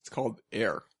called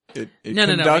air. It No.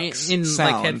 conducts In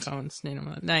sound. like headphones.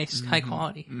 Nice, high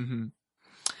quality. Mm-hmm.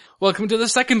 Welcome to the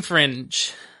second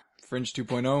Fringe. Fringe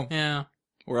 2.0. Yeah.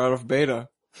 We're out of beta.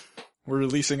 We're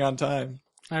releasing on time.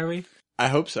 Are we? I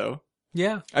hope so.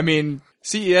 Yeah. I mean,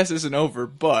 CES isn't over,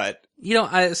 but...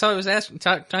 I was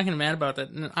talking to Matt about that,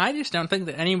 and I just don't think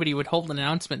that anybody would hold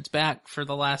announcements back for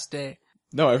the last day.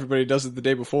 No, everybody does it the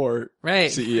day before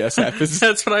Right. CES happens.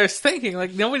 That's what I was thinking.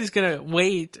 Like, nobody's gonna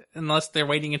wait unless they're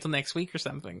waiting until next week or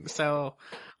something. So,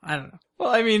 I don't know. Well,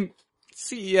 I mean,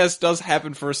 CES does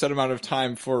happen for a set amount of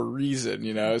time for a reason,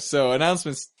 you know? So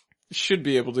announcements should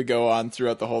be able to go on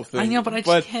throughout the whole thing. I know, but I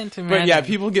just can't imagine. But yeah,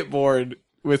 people get bored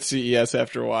with CES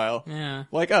after a while. Yeah.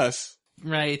 Like us.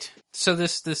 Right. So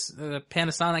this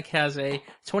Panasonic has a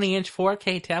 20-inch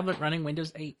 4K tablet running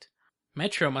Windows 8.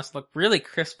 Metro must look really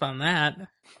crisp on that.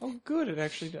 Oh, good. It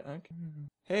actually does. Okay.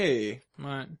 Hey.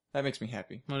 What? That makes me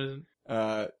happy. What is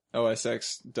it? OS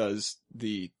X does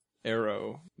the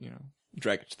arrow,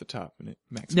 drag it to the top and it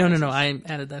maximizes. No. I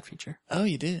added that feature. Oh,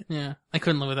 you did? Yeah. I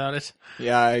couldn't live without it.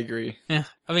 Yeah, I agree. Yeah.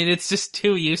 I mean, it's just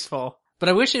too useful. But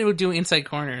I wish it would do inside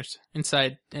corners,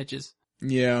 inside edges.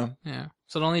 Yeah. Yeah.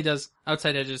 So it only does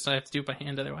outside edges, so I have to do it by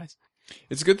hand otherwise.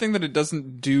 It's a good thing that it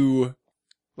doesn't do,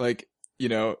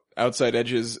 outside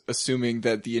edges, assuming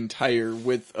that the entire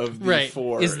width of the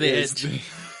 4 is the edge.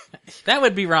 That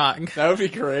would be wrong. That would be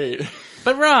great.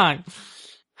 But wrong.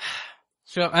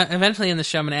 So eventually in the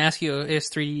show, I'm going to ask you, is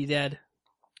 3D dead?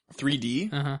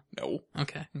 3D? Uh-huh. No.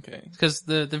 Okay. Okay. Because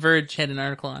the Verge had an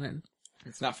article on it.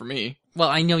 It's not for me. Well,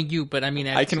 I know you, but I mean...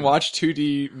 I can watch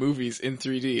 2D movies in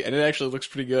 3D, and it actually looks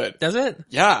pretty good. Does it?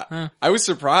 Yeah. Huh. I was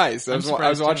surprised. I was too.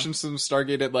 watching some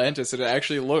Stargate Atlantis, and it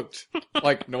actually looked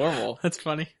like normal. That's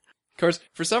funny. Of course,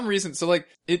 for some reason, so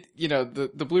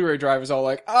the Blu-ray drive is all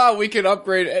like, we can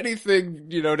upgrade anything,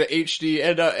 to HD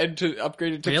and to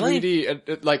upgrade it to Really? 3D, and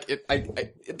it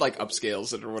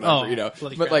upscales it or whatever,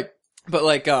 bloody but crap.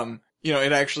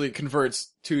 it actually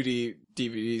converts 2D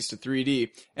DVDs to 3D.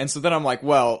 And so then I'm like,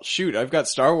 well, shoot, I've got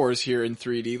Star Wars here in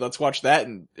 3D. Let's watch that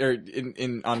on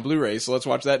Blu-ray. So let's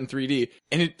watch that in 3D.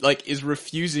 And it is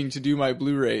refusing to do my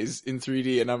Blu-rays in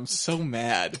 3D. And I'm so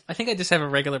mad. I think I just have a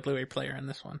regular Blu-ray player in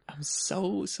this one. I'm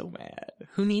so mad.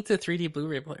 Who needs a 3D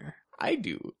Blu-ray player? I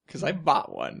do, because I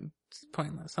bought one. It's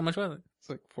pointless. How much was it? It's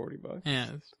like $40. Yeah,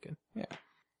 that's good. Yeah.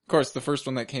 Of course, the first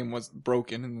one that came was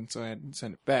broken, and then so I had to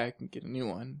send it back and get a new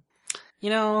one.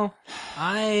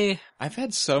 I've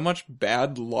had so much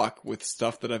bad luck with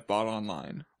stuff that I've bought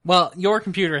online. Well, your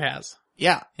computer has.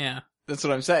 Yeah. Yeah. That's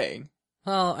what I'm saying.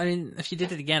 Well, I mean, if you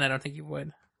did it again, I don't think you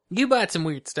would. You bought some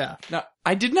weird stuff. No,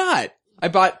 I did not. I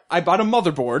bought a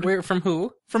motherboard. From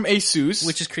who? From Asus.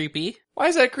 Which is creepy. Why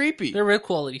is that creepy? Their build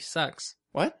quality sucks.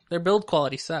 What? Their build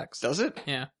quality sucks. Does it?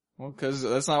 Yeah. Well, because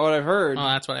that's not what I've heard. Oh,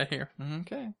 that's what I hear.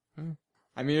 Okay.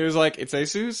 I mean, it was like, it's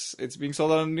Asus, it's being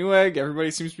sold on Newegg,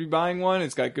 everybody seems to be buying one,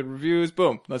 it's got good reviews,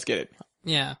 boom, let's get it.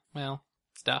 Yeah, well,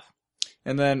 stuff.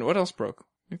 And then, what else broke?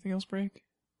 Anything else break?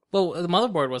 Well, the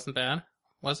motherboard wasn't bad,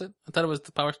 was it? I thought it was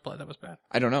the power supply that was bad.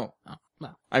 I don't know. Oh,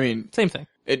 well. I mean... Same thing.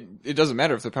 It doesn't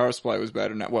matter if the power supply was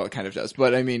bad or not. Well, it kind of does.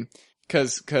 But I mean,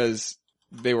 cause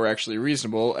they were actually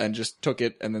reasonable and just took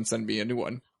it and then sent me a new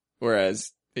one.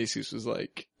 Whereas Asus was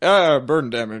like,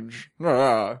 burn damage.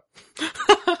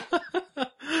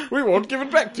 We won't give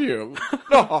it back to you.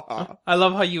 I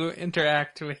love how you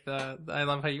interact with, I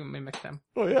love how you mimic them.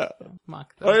 Oh yeah.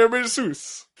 Mock them. I am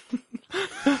Asus.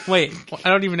 Wait, I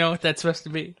don't even know what that's supposed to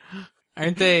be.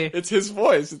 Aren't they? It's his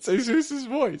voice. It's Asus's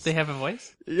voice. They have a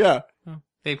voice? Yeah. Oh.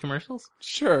 They have commercials?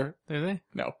 Sure. Do they?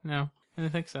 No. No. I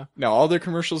didn't think so. No, all their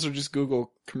commercials are just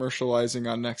Google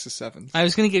commercializing on Nexus 7s. I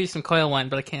was gonna give you some coil wine,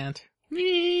 but I can't.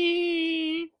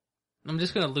 I'm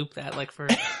just gonna loop that, for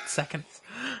seconds.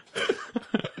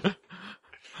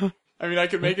 I mean, I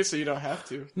could make it so you don't have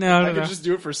to. No, I could just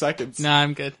do it for seconds. No,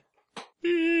 I'm good.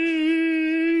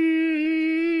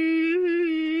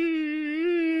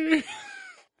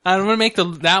 I'm gonna make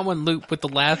that one loop with the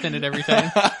laugh in it every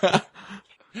time.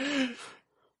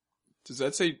 Does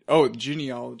that say... Oh,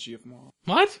 genealogy of morals.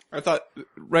 What? I thought...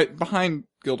 Right behind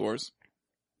Guild Wars.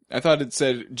 I thought it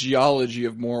said geology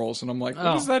of morals, and I'm like,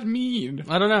 what does that mean?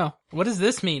 I don't know. What does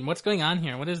this mean? What's going on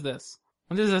here? What is this?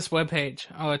 What is this webpage?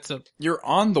 Oh, You're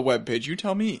on the webpage, you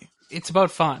tell me. It's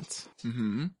about fonts.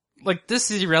 Mm-hmm.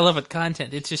 This is irrelevant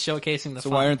content. It's just showcasing the font. So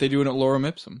why aren't they doing it lorem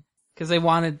ipsum? Because they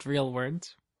wanted real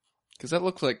words. Because that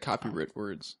looks like copyright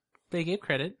words. They gave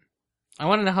credit. I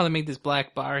want to know how they made this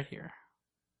black bar here.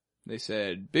 They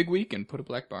said, big week, and put a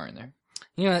black bar in there.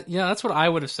 Yeah, that's what I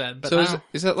would have said. But so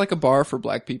is that like a bar for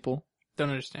black people? Don't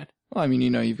understand. Well, I mean,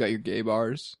 you've got your gay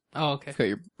bars. Oh, okay. You've got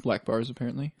your black bars,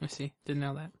 apparently. I see. Didn't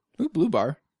know that. Ooh, blue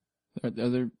bar. Are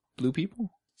there blue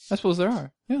people? I suppose there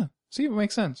are. Yeah. See, it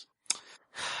makes sense.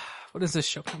 What does this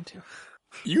show come to?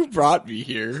 You brought me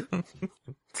here.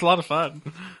 It's a lot of fun.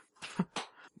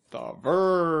 The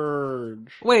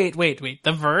Verge. Wait.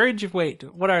 The Verge? Wait,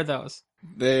 what are those?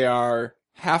 They are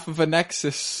half of a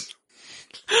nexus.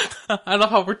 I love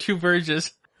how we're two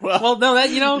verges. Well, no,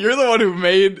 that, You're the one who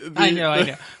made the... I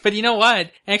know. But you know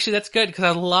what? Actually, that's good, because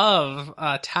I love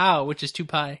tau, which is 2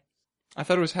 pi. I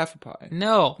thought it was half a pi.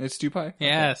 No. It's 2 pi?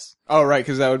 Yes. Okay. Oh, right,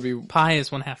 because that would be... Pi is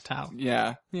 1/2 tau.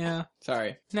 Yeah. Yeah.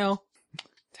 Sorry. No.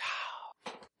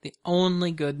 Tau. The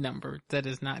only good number that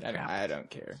is not crap. I don't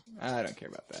care. I don't care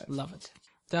about that. Love it.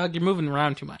 Dog, you're moving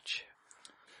around too much.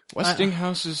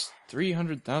 Westinghouse's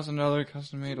 $300,000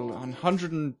 custom-made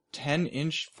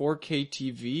 110-inch 4K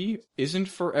TV isn't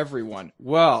for everyone.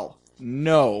 Well,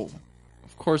 no.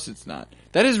 Of course it's not.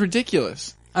 That is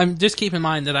ridiculous. Just keep in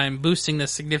mind that I'm boosting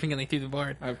this significantly through the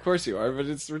board. Of course you are, but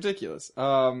it's ridiculous.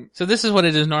 So this is what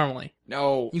it is normally.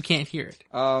 No. You can't hear it.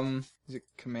 Is it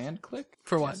command click?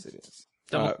 For what? Yes, it is.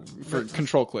 For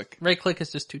control click. Right click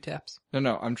is just 2 taps.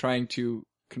 No, I'm trying to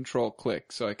control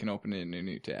click so I can open it in a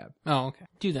new tab. Oh, okay.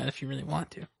 Do that if you really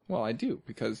want to. Well, I do,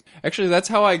 because actually that's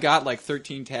how I got like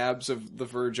 13 tabs of The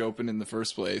Verge open in the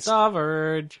first place. The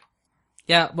Verge.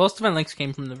 Yeah, most of my links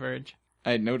came from The Verge.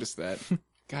 I had noticed that.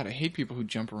 God, I hate people who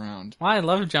jump around. Well, I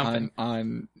love jumping.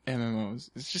 On MMOs.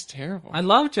 It's just terrible. I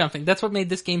love jumping. That's what made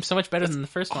this game so much better than the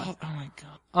first one. Oh my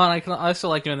god. Oh, and I also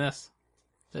like doing this.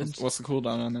 What's the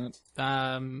cooldown on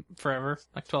that? Forever.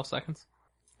 Like 12 seconds.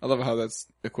 I love how that's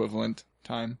equivalent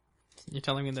time. You're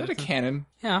telling me Is that that a cannon?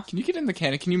 Yeah. Can you get in the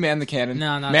cannon? Can you man the cannon?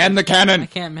 No, not Man the cannon! I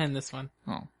can't man this one.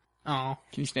 Oh. Oh.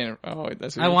 Can you stand? Oh,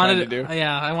 that's what I you're wanted trying to do.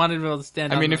 Yeah, I wanted to be able to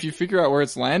stand. I mean, if you figure out where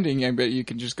it's landing, I bet you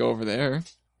can just go over there.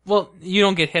 Well, you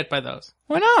don't get hit by those.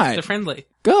 Why not? They're friendly.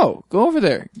 Go over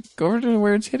there. Go over to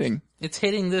where it's hitting. It's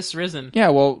hitting this Risen. Yeah,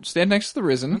 well, stand next to the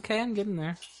Risen. Okay, I'm getting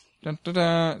there. Dun, dun,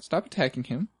 dun. Stop attacking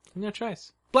him. No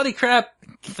choice. Bloody crap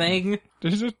thing.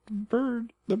 There's a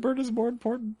bird. The bird is more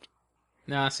important.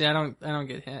 No, see, I don't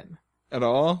get hit. At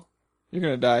all? You're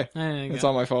gonna die. It's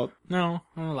all my fault. No,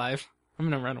 I'm alive. I'm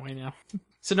gonna run away now.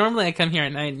 So normally I come here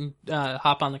at night and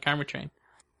hop on the karma train.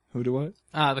 Who do what?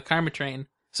 The karma train.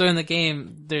 So in the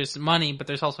game, there's money, but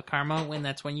there's also karma,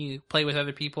 that's when you play with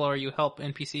other people or you help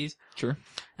NPCs. Sure.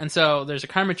 And so there's a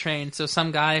karma train, so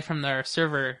some guy from their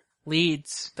server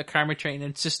leads the karma train,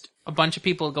 and it's just a bunch of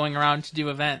people going around to do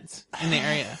events in the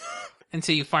area. And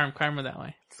so you farm karma that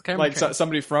way. It's the karma Like train.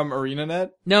 somebody from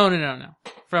ArenaNet? No.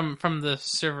 From the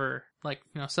server,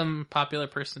 some popular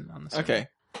person on the server. Okay.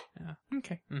 Yeah.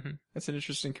 Okay. Mm-hmm. That's an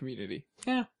interesting community.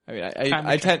 Yeah. I mean,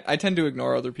 I tend to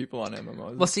ignore other people on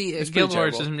MMOs. Well, see, It's Guild pretty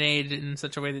Wars terrible. is made in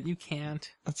such a way that you can't.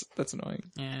 That's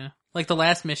annoying. Yeah. Like the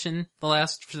last mission,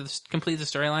 complete the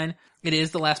storyline, it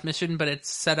is the last mission, but it's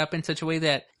set up in such a way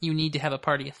that you need to have a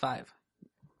party of 5.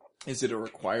 Is it a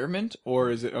requirement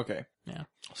or is it okay? Yeah.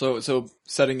 So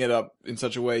setting it up in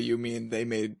such a way, you mean they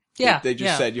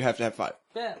just said you have to have 5.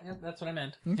 Yeah, that's what I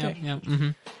meant. Okay. Yeah. Mm-hmm.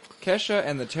 Kesha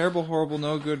and the terrible, horrible,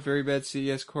 no good, very bad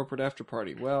CES corporate after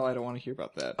party. Well, I don't want to hear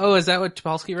about that. Oh, is that what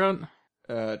Topolsky wrote?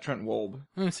 Trent Wolb.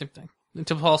 Same thing.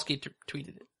 Topolsky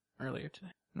tweeted it earlier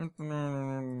today.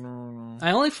 No.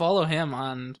 I only follow him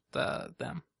on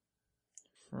them.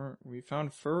 We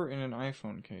found fur in an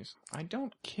iPhone case. I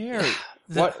don't care.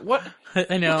 What?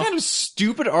 I know. What kind of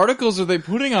stupid articles are they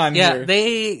putting on Yeah,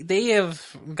 here? they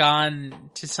have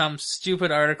gone to some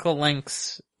stupid article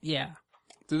links. Yeah.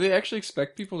 Do they actually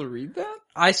expect people to read that?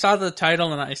 I saw the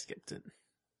title and I skipped it.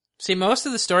 See, most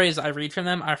of the stories I read from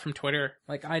them are from Twitter.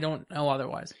 I don't know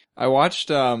otherwise. I watched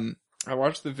the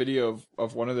video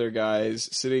of one of their guys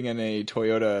sitting in a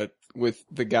Toyota with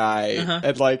the guy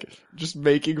and just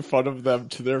making fun of them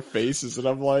to their faces, and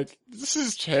I'm like, this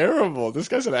is terrible. This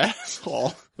guy's an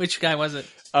asshole. Which guy was it?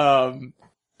 The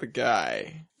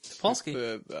guy.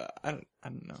 Topolsky. I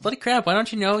don't know. Bloody crap! Why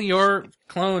don't you know your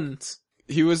clones?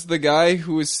 He was the guy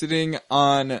who was sitting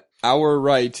on our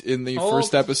right in the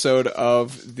first episode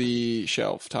of the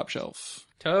top shelf.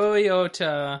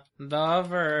 Toyota, The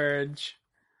Verge.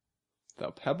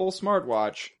 The Pebble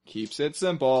smartwatch keeps it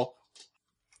simple.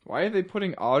 Why are they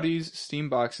putting Audi's, Steam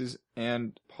boxes,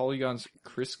 and Polygon's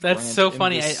Chris Grant That's so in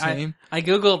funny. the same? I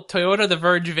googled Toyota The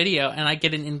Verge video and I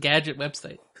get an Engadget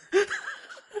website.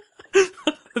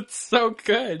 It's so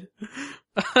good.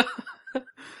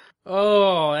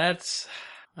 Oh, that's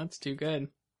too good.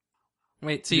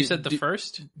 Wait, so you said the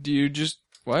first? Do you just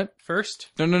what? First?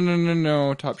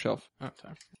 No. Top shelf. Oh,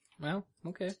 top. Well,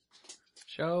 okay.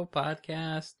 Show,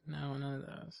 podcast, no, none of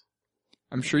those.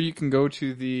 I'm sure you can go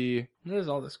to the... What is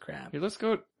all this crap? Here, let's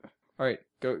go... Alright,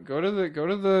 Go to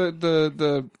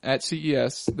the at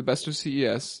CES, the best of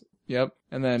CES. Yep.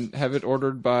 And then have it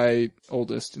ordered by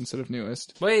oldest instead of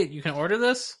newest. Wait, you can order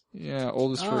this? Yeah,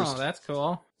 oldest first. Oh, that's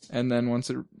cool. And then once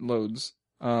it loads,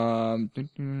 Hi,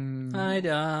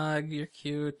 dog. You're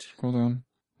cute. Hold on.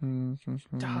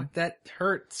 Dog, that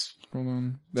hurts. Hold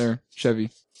on. There. Chevy.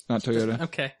 Not Toyota.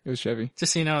 Okay. It was Chevy.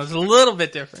 Just so you know, it's a little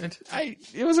bit different.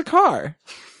 It was a car.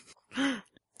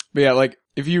 But yeah, like,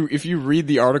 if you read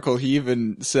the article, he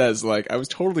even says, like, I was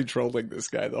totally trolling this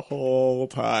guy the whole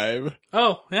time.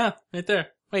 Oh, yeah, right there.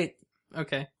 Wait,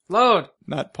 okay. Load!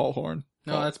 Not Paul Horn.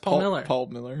 No, that's Paul Miller. Paul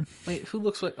Miller. Wait, who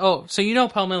looks like... Oh, so you know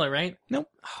Paul Miller, right? Nope.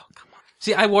 Oh, come on.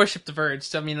 See, I worship The Verge,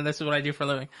 so I mean, this is what I do for a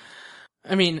living.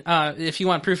 I mean, if you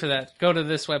want proof of that, go to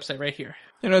this website right here.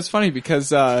 You know, it's funny because,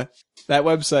 that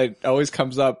website always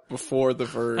comes up before The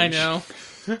Verge. I know.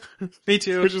 Me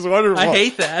too. Which is wonderful. I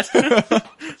hate that.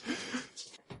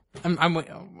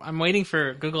 I'm waiting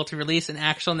for Google to release an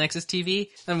actual Nexus TV,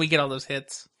 and we get all those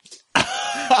hits.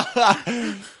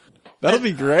 That'll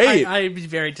be great. I'd be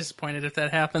very disappointed if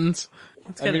that happens.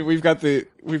 I mean, we've got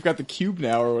the Cube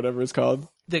now, or whatever it's called.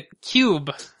 The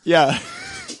Cube. Yeah.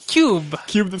 Cube.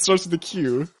 Cube that starts with a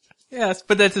Q. Yes,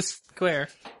 but that's a square.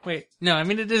 Wait, no, I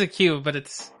mean it is a cube, but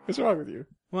it's... What's wrong with you?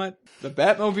 What? The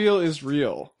Batmobile is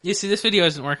real. You see, this video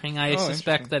isn't working. I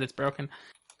suspect that it's broken.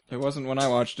 It wasn't when I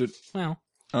watched it. Well.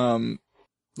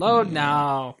 Load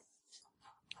now.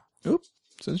 Oop.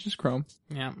 So it's just Chrome.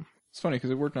 Yeah. It's funny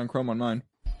because it worked on Chrome on mine.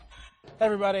 Hey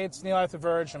everybody, it's Neil at The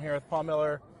Verge. I'm here with Paul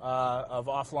Miller of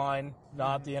Offline,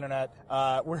 not the internet.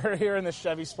 We're here in the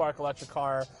Chevy Spark electric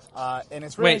car, and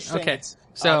it's really interesting. Okay. It's,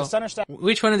 so, the center stack.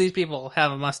 Which one of these people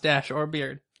have a mustache or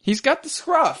beard? He's got the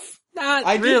scruff.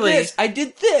 Not really. I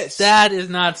did this. That is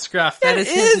not scruff. That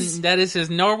is. That is his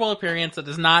normal appearance. That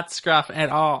is not scruff at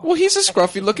all. Well, he's a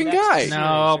scruffy looking guy.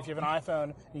 No. So if you have an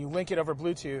iPhone and you link it over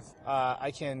Bluetooth, I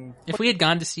can... If we had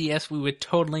gone to CES, we would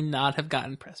totally not have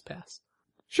gotten Press Pass.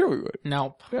 Sure we would.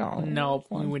 Nope. Yeah, nope.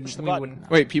 We wouldn't.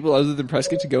 Wait, people other than Press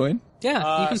get to go in?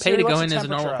 Yeah, you can pay to go in as a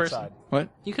normal person. Outside? What?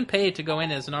 You can pay to go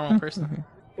in as a normal person.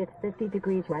 It's 50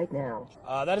 degrees right now.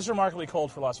 That is remarkably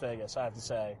cold for Las Vegas, I have to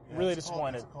say. Yeah, really it's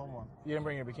disappointed. Cold. It's a cold one. You didn't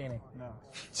bring your bikini. No.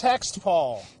 Text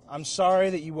Paul. I'm sorry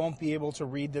that you won't be able to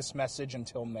read this message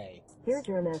until May. Here's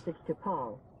your message to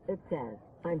Paul. It says,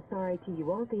 I'm sorry to you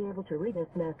won't be able to read this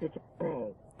message.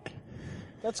 May.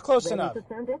 That's close Ready enough. to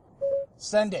send it?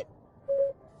 Send it.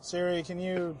 Siri, can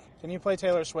you play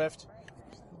Taylor Swift?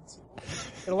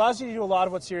 It allows you to do a lot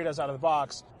of what Siri does out of the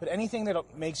box, but anything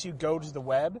that makes you go to the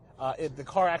web, the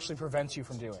car actually prevents you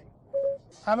from doing.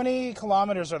 How many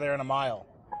kilometers are there in a mile?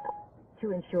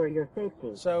 To ensure your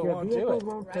safety. So your won't do vehicle it.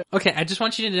 won't take Okay, I just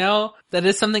want you to know that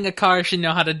is something a car should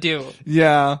know how to do.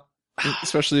 Yeah.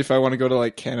 Especially if I want to go to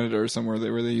like Canada or somewhere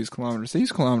where they use kilometers. They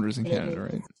use kilometers in Canada,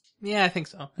 right? Yeah, I think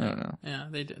so. I don't know. Yeah,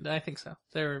 they did. I think so.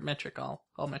 They're metric, all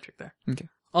metric there. Okay.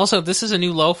 Also, this is a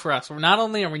new low for us. Not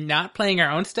only are we not playing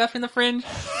our own stuff in the Fringe,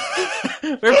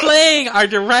 we're playing our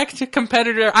direct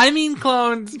competitor,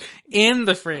 clones, in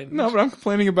the Fringe. No, but I'm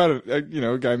complaining about a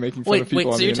guy making fun of people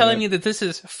on so the you're telling me internet. that this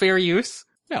is fair use?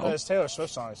 No. This Taylor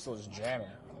Swift song is still just jamming.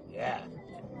 Yeah.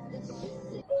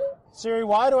 Siri,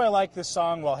 why do I like this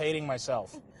song while hating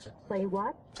myself? Play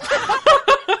what?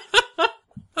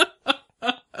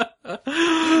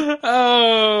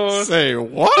 Oh. Say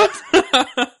what?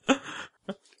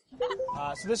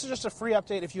 So this is just a free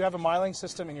update. If you have a miling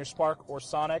system in your Spark or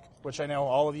Sonic, which I know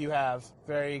all of you have,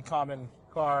 very common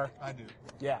car. I do.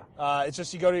 Yeah. It's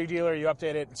just you go to your dealer, you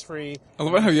update it, it's free. I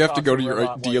love how you have to Talk go to the your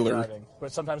robot while you're dealer. driving.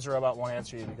 But sometimes the robot won't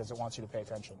answer you because it wants you to pay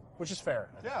attention, which is fair.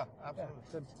 Yeah, Yeah,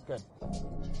 absolutely. good.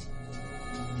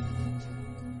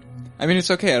 I mean,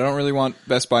 it's okay. I don't really want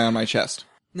Best Buy on my chest.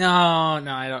 No,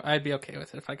 I don't. I'd be okay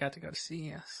with it if I got to go to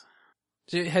CES.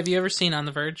 Have you ever seen On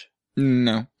the Verge?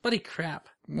 No. Bloody crap.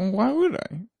 Well, why would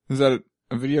I? Is that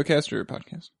a video cast or a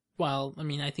podcast? Well,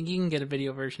 I think you can get a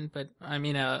video version, a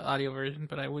audio version,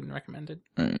 but I wouldn't recommend it.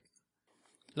 Alright.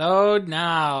 Load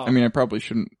now. I probably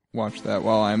shouldn't watch that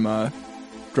while I'm,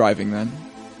 driving then.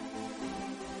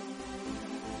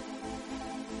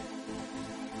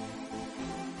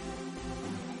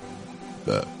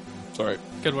 Sorry.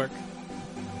 Good work.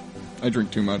 I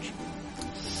drink too much.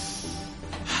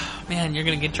 Man, you're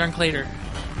gonna get drunk later.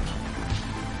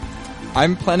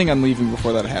 I'm planning on leaving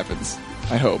before that happens.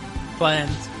 I hope.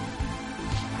 Plans.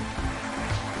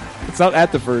 It's not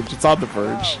at the Verge, it's on the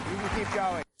Verge.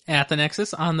 At the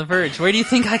Nexus, On the Verge. Where do you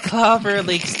think I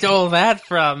cleverly stole that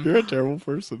from? You're a terrible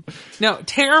person. No,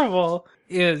 terrible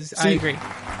is... I agree.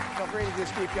 Feel free to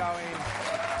just keep going.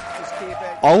 Just keep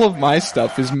it. All of my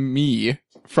stuff is me.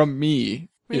 From me.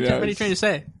 What are you trying to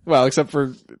say? Well, except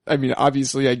for, I mean,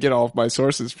 obviously I get all of my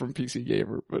sources from PC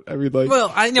Gamer, but I mean, like,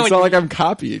 Well, I know it's not like I'm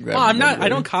copying them. Well, I'm not. anyway. I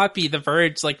don't copy The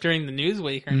Verge like during the news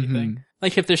week or anything.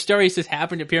 Like if their stories just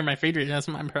happen to appear in my feed, that's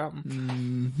my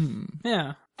problem.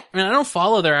 Yeah. I mean, I don't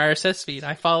follow their RSS feed.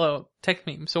 I follow Tech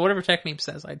Meme. So whatever Tech Meme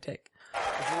says, I'd take.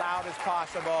 As loud as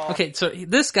possible. Okay, so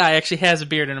this guy actually has a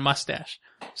beard and a mustache.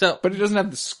 So, But it doesn't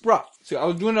have the scruff. See, I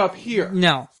was doing it up here.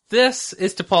 no. This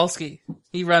is Topolsky.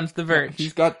 He runs The Verge.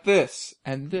 He's got this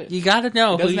and this. You gotta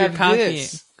know He who doesn't you're have copying.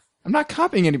 this. I'm not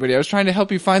copying anybody. I was trying to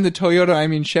help you find the Toyota, I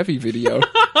mean Chevy video.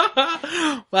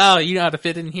 Wow, you know how to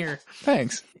fit in here.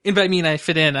 Thanks. And by I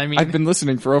fit in, I mean... I've been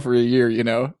listening for over a year, you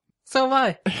know. So have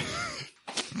I.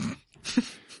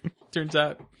 Turns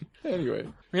out. Anyway.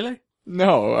 Really?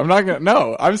 No, I'm not gonna,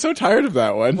 no, I'm so tired of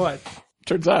that one. What?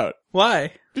 Turns out.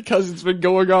 Why? Because it's been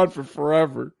going on for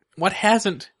forever. What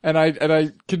hasn't? And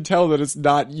I can tell that it's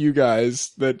not you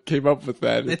guys that came up with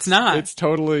that. It's not. It's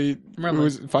totally, Merlin. who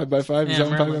was it, 5x5? Is Yeah,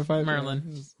 that 5x5?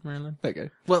 Merlin. That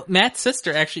guy. Well, Matt's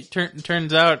sister actually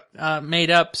turns out made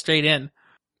up straight in.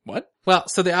 What? Well,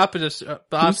 so the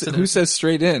opposite. Who says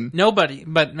straight in? Nobody,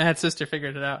 but Matt's sister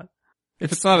figured it out.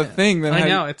 If it's not a thing, then I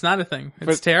know it's not a thing. It's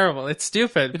But- terrible. It's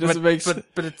stupid. It doesn't make sense.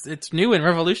 But it's new and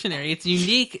revolutionary. It's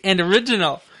unique and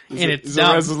original, and it's Is it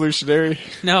dumb. resolutionary?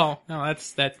 No,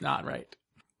 that's not right.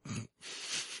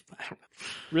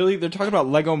 Really? They're talking about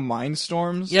Lego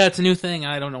Mindstorms? Yeah, it's a new thing.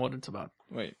 I don't know what it's about.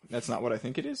 Wait, that's not what I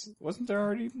think it is? Wasn't there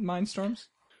already Mindstorms?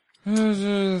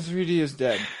 3D is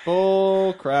dead.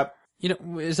 Bull crap. You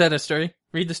know, is that a story?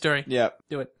 Read the story. Yeah.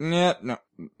 Do it. Yeah, no.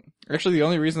 Actually, the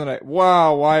only reason that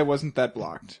wow, why wasn't that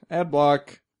blocked? Ad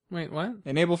block. Wait, what?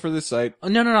 Enable for this site. Oh,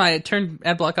 no. I turned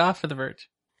adblock off for The Verge.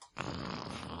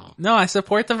 No, I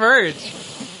support The Verge.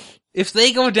 If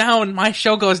they go down, my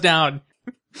show goes down.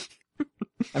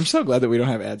 I'm so glad that we don't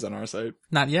have ads on our site.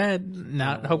 Not yet.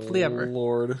 Not hopefully ever.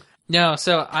 Lord. No,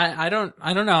 so I don't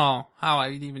know how I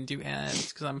would even do ads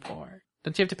because I'm poor.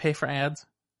 Don't you have to pay for ads?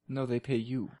 No, they pay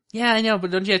you. Yeah, I know,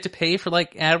 but don't you have to pay for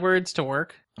like AdWords to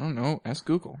work? I don't know. Ask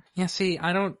Google. Yeah, see,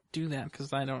 I don't do that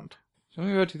because I don't.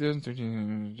 Something about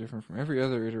 2013 is different from every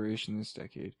other iteration this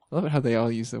decade. I love it how they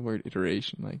all use the word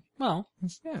iteration. Like, Well,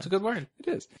 yeah, it's a good word. it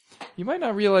is. You might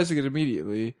not realize it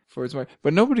immediately for its mark,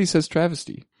 but nobody says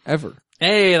travesty ever.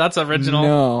 Hey, that's original.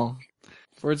 No.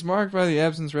 For it's marked by the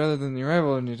absence rather than the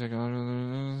arrival of new technology.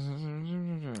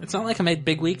 It's not like I made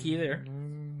Big Week either.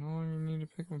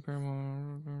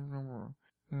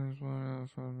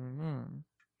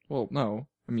 Well, no.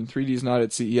 I mean, 3D is not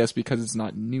at CES because it's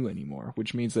not new anymore,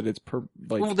 which means that it's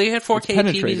Well, they had 4K it's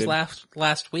penetrated. TVs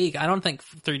last week. I don't think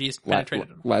 3D's penetrated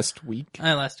them. last week.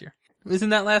 Last year.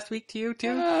 Isn't that last week to you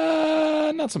too?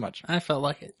 Not so much. I felt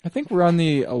like it. I think we're on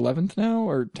the 11th now,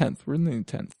 or 10th. We're in the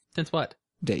 10th Since what?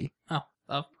 day Oh.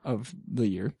 of the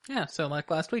year. Yeah, so like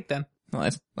last week then.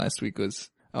 Last week was,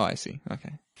 oh, I see.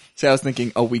 Okay. See, I was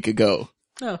thinking a week ago,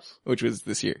 Oh, which was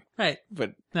this year. right.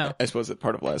 But No. I suppose that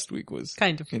part of last week was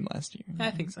Kind of. in last year.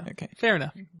 I think so. Okay. Fair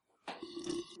enough.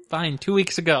 Fine, 2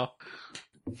 weeks ago.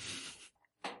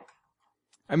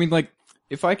 I mean, like,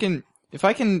 if I can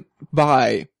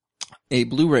buy a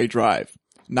Blu-ray drive,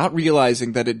 not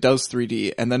realizing that it does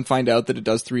 3D, and then find out that it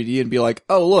does 3D and be like,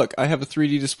 oh look, I have a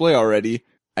 3D display already,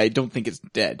 I don't think it's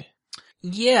dead.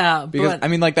 Yeah, Because, but I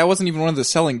mean, like, that wasn't even one of the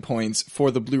selling points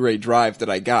for the Blu-ray drive that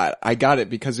I got. I got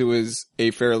it because it was a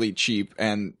fairly cheap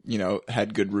and, you know,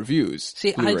 had good reviews.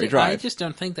 see, Blu-ray I drive. just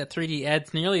don't think that 3D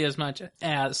adds nearly as much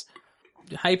as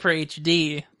Hyper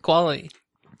HD quality.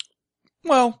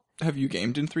 Well, have you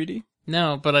gamed in 3D?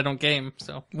 No, but I don't game,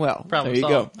 so Well, Problem there you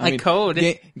solved. go. I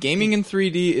code. Gaming in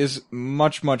 3D is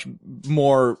much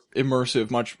more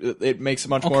immersive. It makes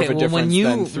much more of a well, difference when you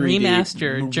than 3D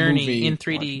remaster Journey movie in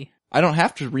 3D, I don't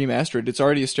have to remaster it. It's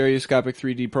already a stereoscopic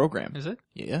 3D program. is it?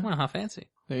 Yeah, Wow, how fancy.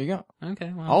 there you go.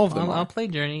 Okay, well, All of them are. I'll play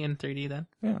Journey in 3D then.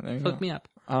 Yeah, there you Hook go. me up.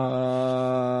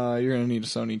 You're gonna need a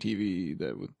Sony TV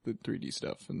with the 3D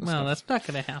stuff and the Well, stuff. that's not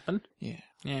going to happen. Yeah.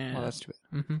 Yeah. Well, that's too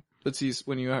bad. hmm But see,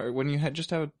 when you just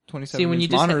have a 27 See, when inch you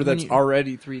just monitor have- when that's you-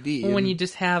 already 3D, Well, when and- you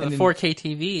just have a and in- 4K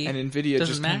TV, and it Nvidia doesn't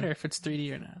just matter if it's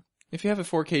 3D or not. If you have a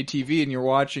 4K TV and you're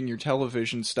watching your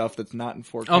television stuff that's not in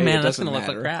 4K, Oh man, it that's doesn't going to look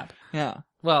matter. like crap. Yeah.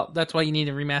 Well, that's why you need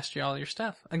to remaster all your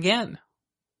stuff. Again.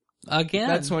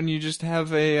 That's when you just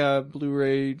have a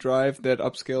Blu-ray drive that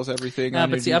upscales everything Yeah, on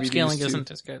but your see, DVDs upscaling too.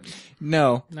 isn't as good.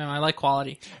 No. No, I like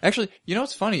quality. Actually, you know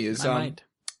what's funny is, I might.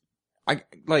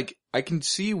 I can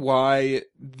see why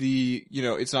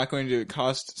it's not going to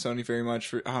cost Sony very much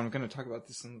for, I'm going to talk about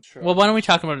this in the show. Well, why don't we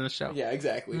talk about it in the show? Yeah,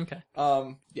 exactly. Okay.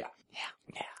 Yeah.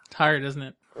 It's hard, isn't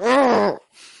it? I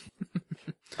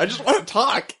just want to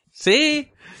talk.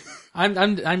 See? I'm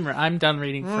done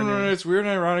reading for now. It's weird and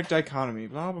ironic dichotomy.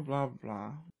 Blah, blah, blah,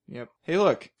 blah. Yep. Hey,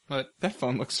 look. What? That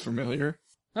phone looks familiar.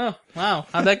 Oh, wow.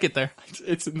 How'd that get there?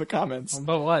 It's in the comments.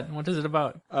 About what? What is it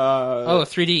about?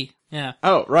 3D. Yeah.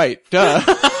 Oh, right. Duh.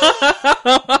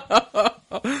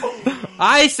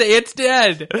 I say it's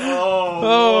dead. Oh,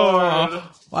 Lord.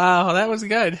 Wow, that was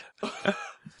good.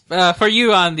 For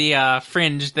you on the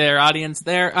Fringe there, audience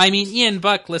there, I mean Ian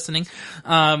Buck listening.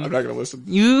 I'm not gonna listen.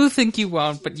 You think you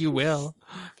won't, but you will.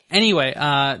 Anyway,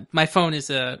 my phone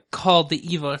is called the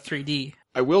Evo 3D.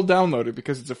 I will download it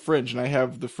because it's a Fringe, and I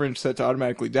have the Fringe set to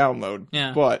automatically download.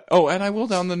 Yeah. But, and I will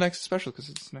download the next special because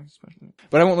it's the next special.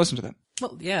 But I won't listen to that.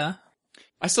 Well, yeah.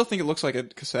 I still think it looks like a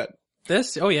cassette.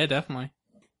 This? Oh yeah, definitely.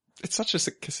 It's such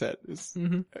a cassette.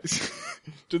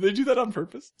 Did they do that on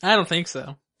purpose? I don't think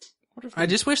so. I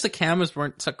just wish the cameras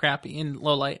weren't so crappy in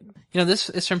low light. You know, this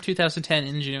is from 2010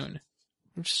 in June,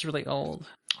 which is really old.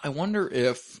 I wonder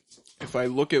if I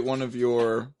look at one of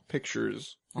your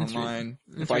pictures online,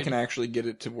 if I can actually get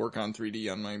it to work on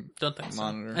 3D on my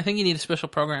monitor. I think you need a special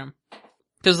program.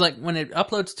 Because, like, when it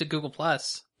uploads to Google+,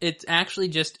 it's actually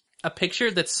just a picture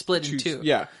that's split in two.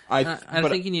 Yeah. I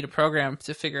think you need a program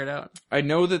to figure it out. I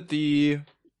know that the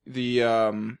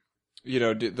Blu-ray,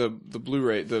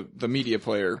 the media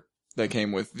player that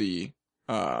came with the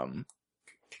drive,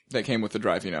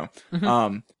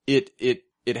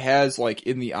 it has, like,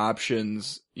 in the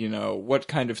options, what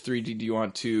kind of 3D do you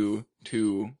want to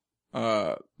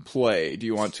play? Do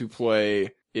you want to play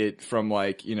it from,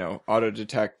 like, auto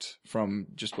detect from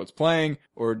just what's playing,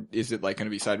 or is it, like, going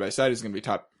to be side by side? Is it going to be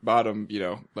top bottom?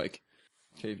 Like,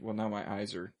 okay, well, now my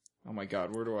eyes are, oh my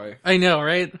god, where do I know,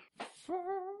 right?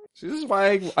 See, this is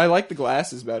why I like the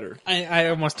glasses better. I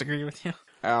almost agree with you.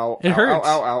 Ow. It hurts.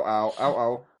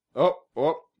 Ow. Oh.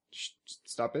 Shh,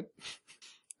 stop it.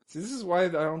 See, this is why I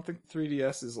don't think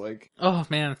 3DS is like... Oh,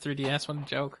 man, 3DS, what a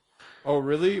joke. Oh,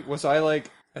 really? Was I, like,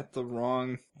 at the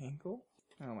wrong angle?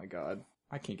 Oh, my God.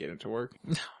 I can't get it to work.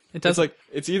 It does. It's like,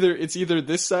 it's either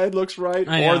this side looks right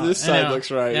or this side looks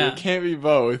right. Yeah. It can't be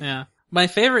both. Yeah. My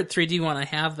favorite 3D one I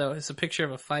have, though, is a picture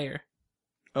of a fire.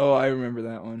 Oh, I remember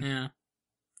that one. Yeah.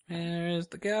 There's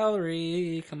the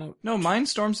gallery. Come out. No,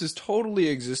 Mindstorms has totally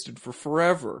existed for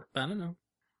forever. I don't know.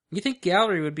 You think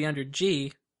gallery would be under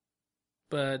G,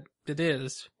 but it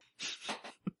is.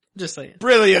 Just saying.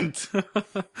 Brilliant!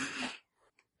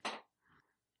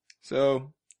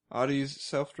 So, Audi's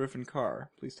self-driven car.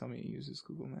 Please tell me it uses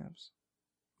Google Maps.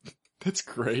 That's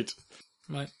great.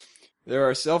 What? There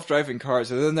are self-driving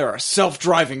cars, and then there are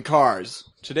self-driving cars.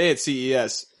 Today at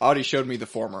CES, Audi showed me the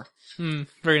former.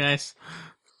 Very nice.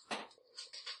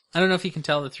 I don't know if you can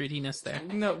tell the 3D-ness there.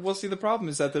 No, well, see, the problem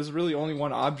is that there's really only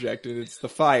one object, and it's the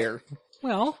fire.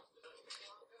 Well. No, don't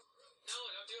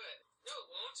do it. No, it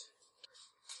won't.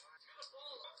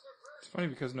 It's funny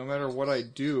because no matter what I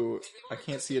do, I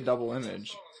can't see a double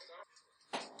image.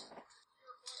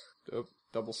 Oh,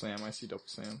 double Sam. I see double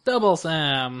Sam. Double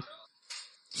Sam.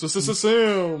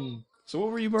 Sam. So what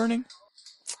were you burning?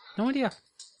 No idea.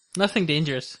 Nothing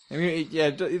dangerous. I mean,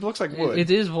 it looks like wood. It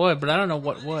is wood, but I don't know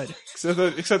what wood.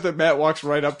 Except that Matt walks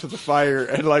right up to the fire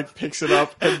and, like, picks it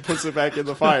up and puts it back in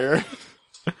the fire.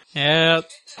 Yeah.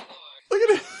 Look at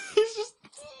it. He's just...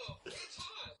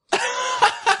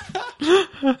 John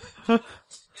Roderick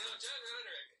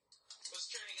was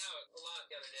turning out a lot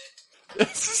the other day.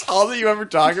 This is all that you ever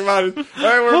talk about. Alright,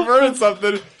 we're burning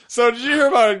something. So, did you hear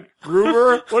about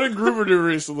Gruber? What did Gruber do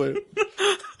recently?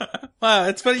 Wow,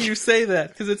 it's funny you say that,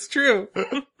 because it's true.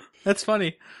 That's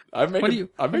funny. I'm making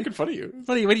fun of you.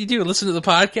 What do you do? Listen to the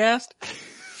podcast?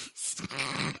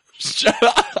 Shut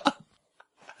up.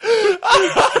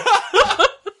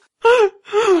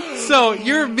 So,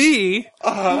 you're me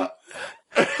when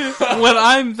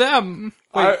I'm them.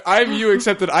 I'm you,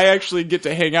 except that I actually get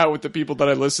to hang out with the people that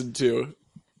I listen to.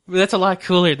 That's a lot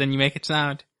cooler than you make it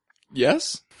sound.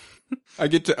 Yes? I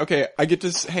get to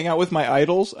hang out with my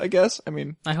idols, I guess. I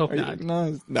mean, I hope not.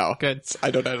 No. Good.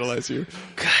 I don't idolize you.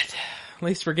 Good. At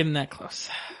least we're getting that close.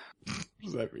 What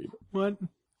does that mean? What?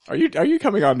 Are you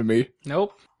coming on to me?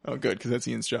 Nope. Oh, good, because that's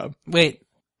Ian's job. Wait.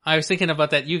 I was thinking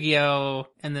about that Yu-Gi-Oh!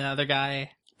 And the other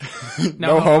guy.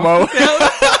 No homo.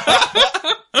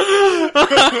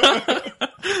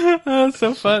 That's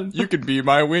so fun. You can be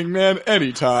my wingman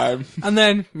anytime. And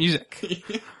then music.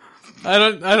 I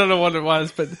don't know what it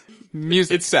was, but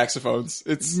music. It's saxophones.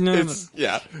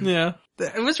 Yeah. Yeah.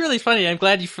 It was really funny. I'm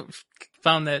glad you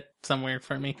found that somewhere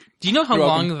for me. Do you know how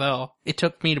long, though, it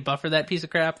took me to buffer that piece of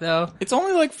crap, though? It's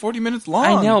only like 40 minutes long.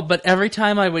 I know, but every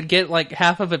time I would get like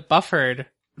half of it buffered,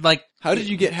 like... How did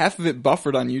you get half of it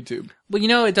buffered on YouTube?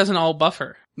 Well, it doesn't all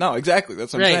buffer. No, exactly.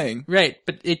 That's what I'm saying. Right,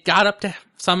 but it got up to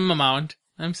some amount.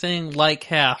 I'm saying like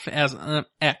half as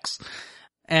X.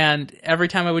 And every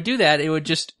time I would do that, it would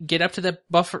just get up to the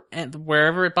buffer, and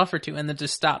wherever it buffered to, and then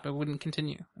just stop. It wouldn't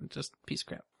continue. Just piece of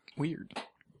crap. Weird.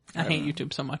 I hate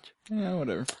YouTube so much. Yeah,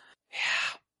 whatever.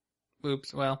 Yeah.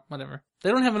 Oops. Well, whatever. They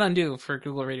don't have an undo for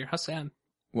Google Reader. How sad.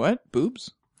 What?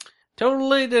 Boobs?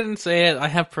 Totally didn't say it. I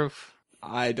have proof.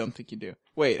 I don't think you do.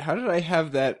 Wait, how did I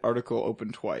have that article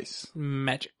open twice?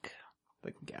 Magic.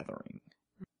 The Gathering.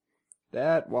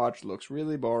 That watch looks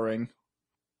really boring.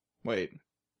 Wait.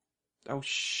 Oh,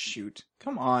 shoot.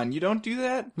 Come on, you don't do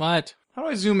that? What? How do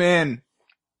I zoom in?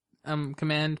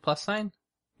 Command plus sign?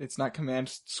 It's not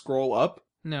command scroll up?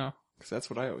 No. Because that's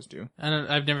what I always do.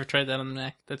 I've never tried that on the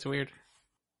Mac. That's weird.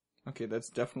 Okay, that's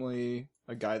definitely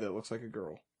a guy that looks like a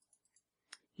girl.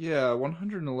 Yeah,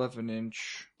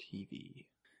 111-inch TV.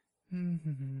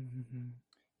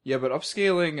 Yeah, but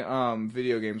upscaling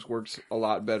video games works a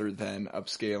lot better than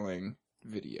upscaling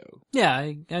video.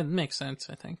 Yeah, that makes sense,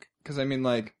 I think. Because, I mean,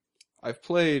 like, I've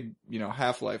played,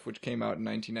 Half-Life, which came out in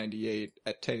 1998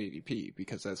 at 1080p,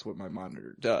 because that's what my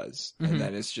monitor does. Mm-hmm. And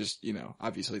then it's just,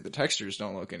 obviously the textures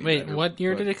don't look any Wait, better. what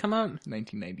year did it come out?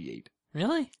 1998.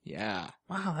 Really? Yeah.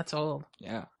 Wow, that's old.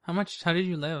 Yeah. How did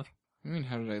you live? I mean,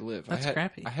 how did I live? That's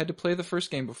crappy. I had to play the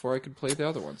first game before I could play the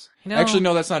other ones. You know, Actually,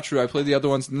 no, that's not true. I played the other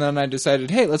ones, and then I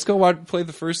decided, hey, let's go out and play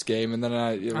the first game, and then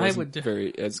it wasn't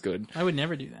very as good. I would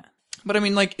never do that. But I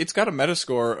mean, like, it's got a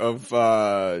Metascore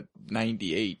of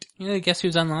 98. Guess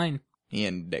who's online?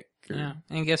 Ian Decker. Yeah,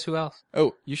 and guess who else?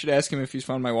 Oh, you should ask him if he's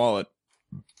found my wallet.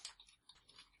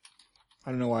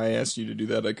 I don't know why I asked you to do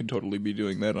that. I could totally be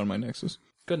doing that on my Nexus.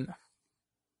 Good enough.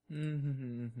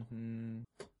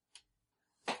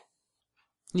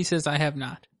 He says, I have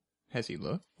not. Has he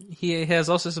looked? He has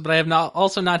also said, but I have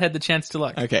not had the chance to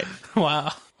look. Okay.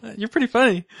 Wow. You're pretty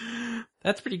funny.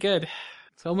 That's pretty good.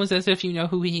 It's almost as if you know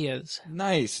who he is.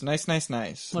 Nice. What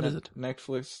is it?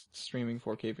 Netflix streaming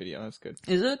 4K video. That's good.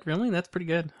 Is it? Really? That's pretty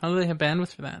good. How do they have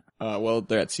bandwidth for that? Well,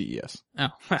 they're at CES. Oh.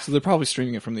 So they're probably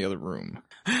streaming it from the other room.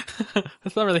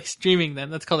 That's not really streaming then.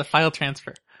 That's called a file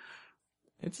transfer.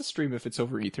 It's a stream if it's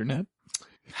over Ethernet.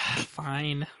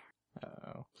 Fine.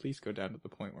 Please go down to the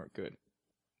point where good.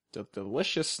 The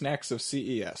delicious snacks of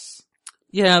CES.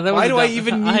 Yeah, that was. Why do I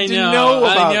even need to know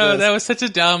about this? That was such a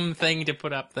dumb thing to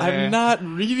put up there. I'm not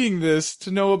reading this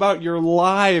to know about your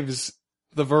lives,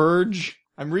 The Verge.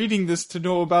 I'm reading this to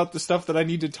know about the stuff that I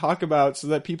need to talk about so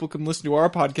that people can listen to our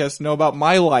podcast and know about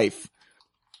my life.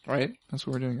 Right? That's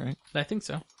what we're doing, right? I think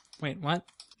so. Wait, what?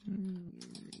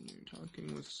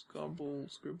 Talking with Scribble,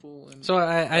 and... So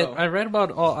I read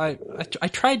about all, I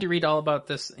tried to read all about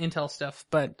this Intel stuff,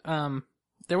 but,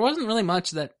 there wasn't really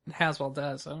much that Haswell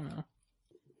does. I don't know.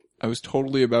 I was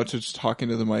totally about to just talk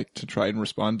into the mic to try and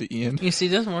respond to Ian. You see, it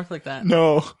doesn't work like that.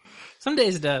 No. Some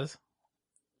days it does.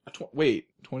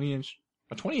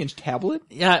 20-inch tablet?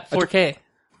 Yeah, 4K.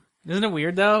 Isn't it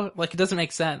weird though? Like, it doesn't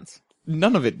make sense.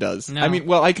 None of it does. No. I mean,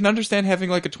 well, I can understand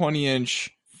having like a 20-inch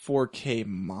 4K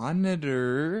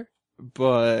monitor,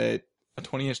 but a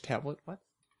 20-inch tablet? What?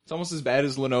 It's almost as bad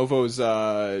as Lenovo's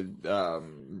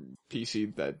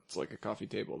PC that's like a coffee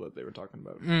table that they were talking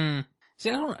about.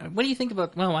 See, what do you think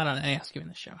about, well, why don't I ask you in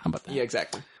the show? How about that? Yeah,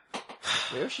 exactly.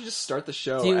 Maybe I should just start the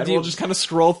show and we'll just kind of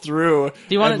scroll through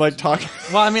like talk.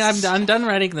 Well, I mean, I'm done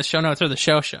writing the show notes or the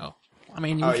show. I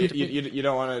mean, you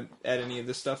don't want to add any of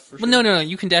this stuff for sure? Well, no,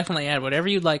 you can definitely add whatever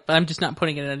you'd like, but I'm just not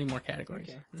putting it in any more categories.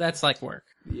 Okay. That's like work.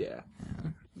 Yeah.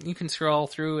 You can scroll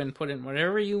through and put in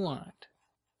whatever you want.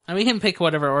 I mean, you can pick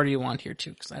whatever order you want here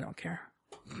too, because I don't care.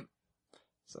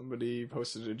 Somebody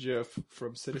posted a GIF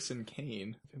from Citizen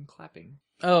Kane of him clapping.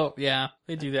 Oh, yeah,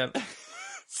 they do that.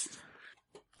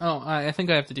 Oh, I think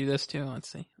I have to do this too.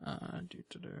 Let's see.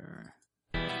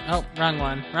 Oh,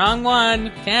 wrong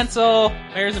one. Cancel.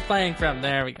 Where's it playing from?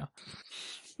 There we go.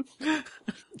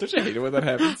 Don't you hate it when that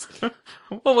happens?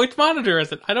 Well, which monitor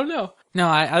is it? I don't know.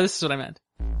 No, this is what I meant.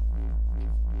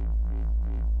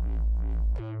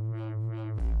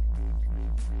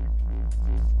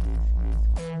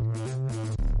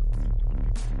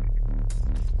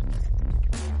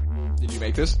 Did you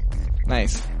make this?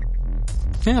 Nice.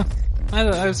 Yeah,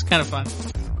 that was kind of fun.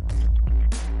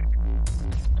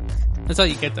 That's all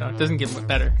you get, though. It doesn't get much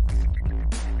better.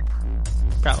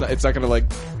 Probably. It's not gonna, like,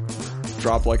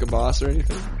 drop like a boss or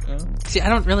anything? No? See, I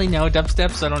don't really know dubstep,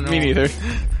 so I don't know. Me neither.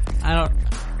 I don't...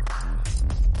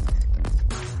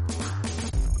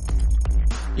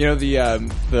 You know,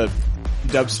 the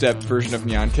dubstep version of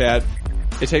Nyan Cat?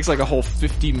 It takes like a whole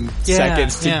 50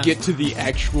 seconds to get to the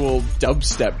actual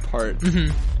dubstep part.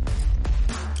 Mm-hmm.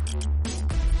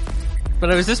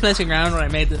 But I was just messing around when I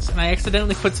made this, and I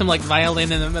accidentally put some, like,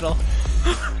 violin in the middle.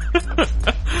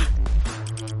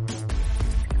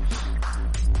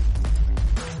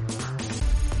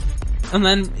 And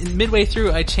then, midway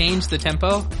through, I changed the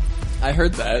tempo. I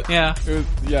heard that. Yeah. It was,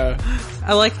 yeah.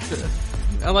 I like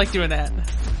doing that.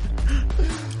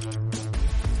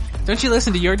 Don't you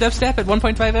listen to your dubstep at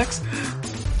 1.5x?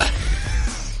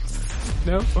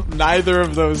 No? Neither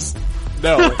of those.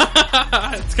 No.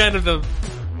 It's kind of the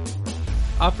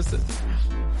opposite.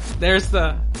 There's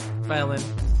the violin.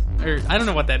 Or, I don't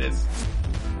know what that is.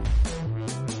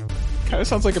 Kind of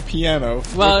sounds like a piano.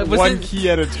 Well, with it one wasn't- key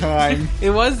at a time. It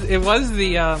was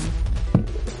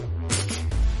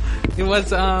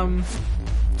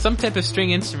some type of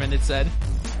string instrument, it said.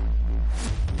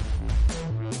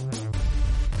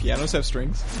 Pianos have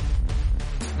strings.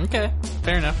 Okay,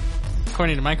 fair enough.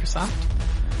 According to Microsoft.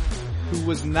 Who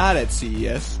was not at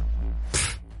CES?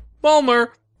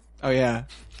 Balmer! Oh yeah.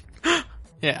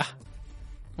 Yeah.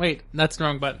 Wait, that's the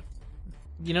wrong button.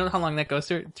 You know how long that goes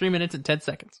through? 3 minutes and 10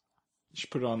 seconds. You should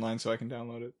put it online so I can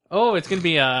download it. Oh, it's gonna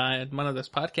be one of those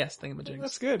podcast thingamajigs.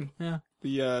 That's good. Yeah.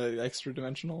 The extra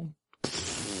dimensional.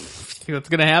 What's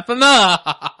gonna happen?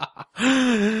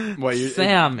 What,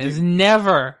 Sam is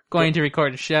never going to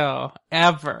record a show.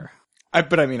 Ever.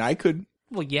 But I mean, I could.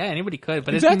 Well, yeah, anybody could,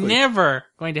 but Exactly. it's never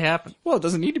going to happen. Well, it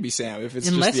doesn't need to be Sam if it's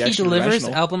Unless just the he extra delivers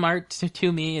dimensional. album art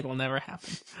to me, it will never happen.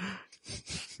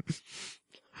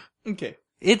 Okay.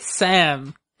 It's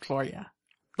Sam for you.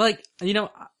 Like, you know,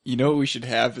 You know what we should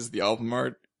have is the album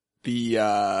art? The,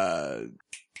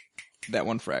 that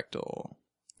one fractal.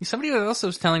 somebody else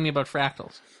was telling me about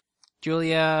fractals.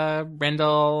 Julia,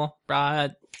 Rendell,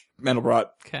 Brad. Mandelbrot.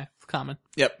 Okay, it's common.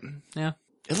 Yep. Yeah.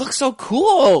 It looks so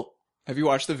cool! Have you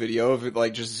watched the video of it,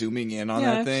 like, just zooming in on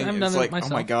Yeah, that thing? I've It's done it like, oh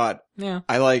myself. my god. Yeah.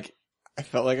 I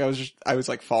felt like I was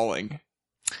like falling.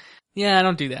 Yeah, I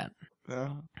don't do that.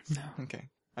 No? No. Okay.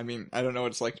 I mean, I don't know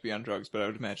what it's like to be on drugs, but I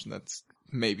would imagine that's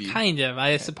maybe Kind of,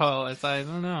 I suppose. I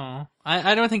don't know.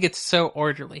 I don't think it's so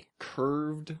orderly.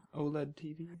 curved OLED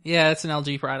TV. Yeah, it's an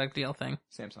LG product deal thing.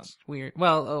 Samsung. Weird.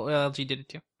 Well, LG did it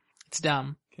too. It's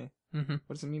dumb. Okay. hmm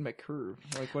What does it mean by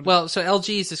curved? Like what? Well, so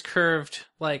LG's is curved,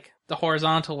 like, the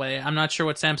horizontal way. I'm not sure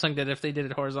what Samsung did, if they did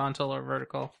it horizontal or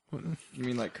vertical. you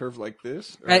mean like curved like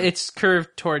this? Or- It's curved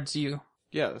towards you.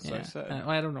 yeah, that's what Yeah. I said.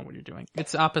 I don't know what you're doing.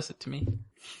 It's opposite to me.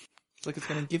 It's like it's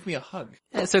gonna give me a hug.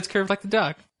 Yeah, so it's curved like the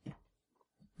dog.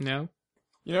 No?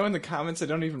 You know, in the comments, I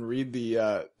don't even read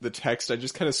the text. I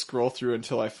just kind of scroll through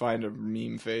until I find a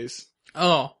meme face.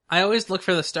 Oh, I always look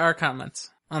for the star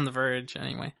comments on The Verge,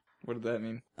 anyway. What did that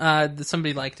mean?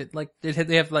 Somebody liked it. Like,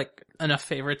 they have, like, enough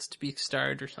favorites to be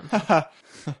starred or something.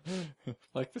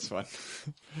 Like this one.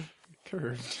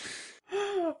 Curved.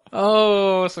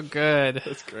 Oh, so good.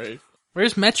 That's great.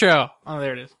 Where's Metro? Oh,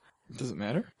 there it is. Does it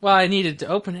matter? Well, I needed to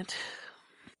open it.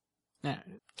 Yeah.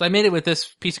 So I made it with this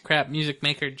piece of crap Music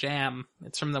Maker Jam.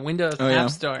 It's from the Windows yeah. App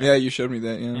Store. Yeah, you showed me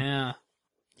that, yeah. Yeah.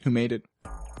 Who made it?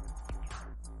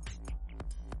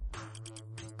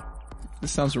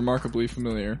 This sounds remarkably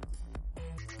familiar.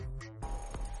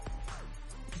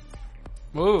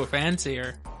 Ooh,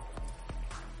 fancier.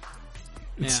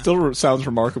 It Yeah. still sounds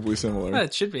remarkably similar. Well,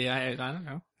 it should be. I don't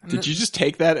know. Did you just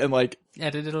take that and like,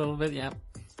 Edit it a little bit? Yeah.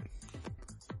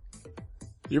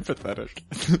 you're pathetic.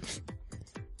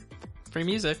 Free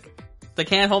music. They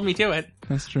can't hold me to it.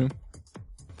 That's true.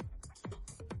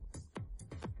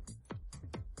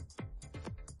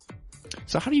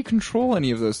 So how do you control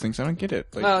any of those things? I don't get it.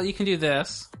 Like, Well, you can do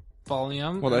this.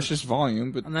 Volume. well, that's just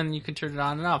volume, but And then you can turn it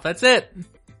on and off. That's it.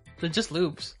 They're just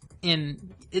loops.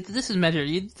 This is Metro.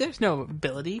 There's no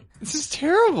ability. this is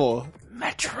terrible.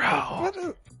 Metro.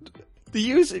 What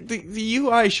the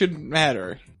UI shouldn't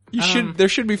matter. There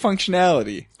should be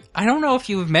functionality. I don't know if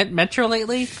you've met Metro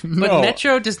lately, but No.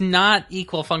 Metro does not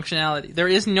equal functionality. There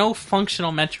is no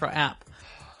functional Metro app.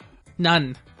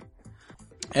 None.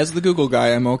 As the Google guy,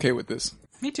 I'm okay with this.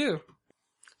 Me too.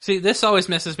 See, this always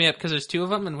messes me up because there's two of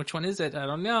them, and which one is it? I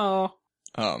don't know.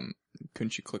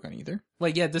 Couldn't you click on either?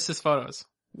 Wait, yeah, this is photos.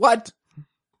 What?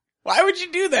 Why would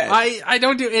you do that? I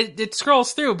don't do it. It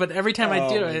scrolls through, but every time I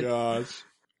do it, Gosh.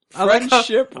 I like how-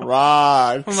 Friendship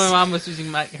rocks. well, my mom was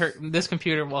using this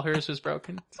computer while hers was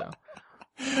broken. So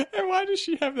And why does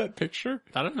she have that picture?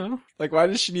 I don't know. Like, why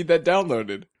does she need that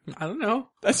downloaded? I don't know.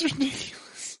 That's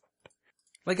ridiculous.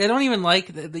 Like, I don't even like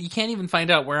that. You can't even find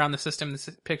out where on the system this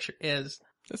picture is.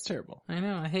 That's terrible. I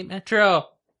know. I hate Metro.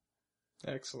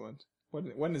 Excellent.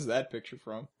 When is that picture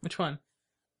from? Which one?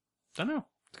 Don't know.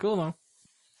 It's cool though.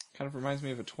 Kind of reminds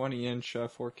me of a 20-inch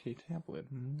 4K tablet.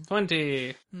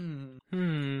 20.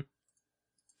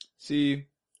 See,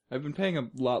 I've been paying a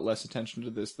lot less attention to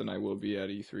this than I will be at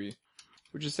E3,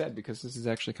 which is sad because this is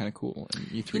actually kind of cool, and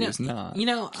E3 is not.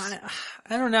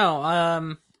 I don't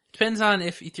know. Depends on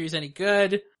if E3 is any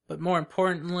good, but more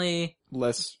importantly,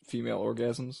 Less female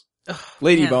orgasms.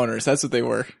 Lady man. boners, that's what they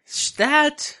were.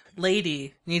 That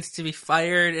lady needs to be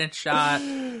fired and shot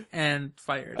and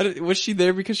fired. Was she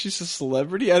there because she's a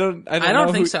celebrity? I don't I know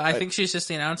don't think who- so. I think she's just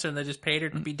the announcer and they just paid her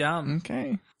to be dumb.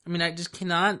 Okay. I mean, I just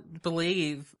cannot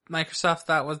believe Microsoft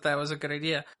thought that was a good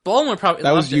idea. Baldwin probably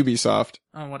That was loved it. Ubisoft.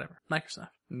 Oh, whatever. Microsoft.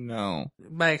 No.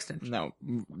 By extension. No.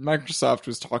 Microsoft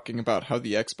was talking about how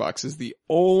the Xbox is the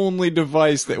only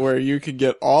device where you can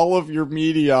get all of your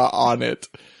media on it.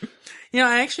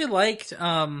 I actually liked,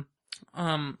 I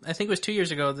think it was 2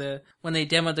 years ago, when they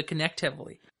demoed the Kinect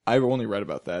heavily. I only read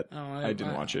about that. Oh, I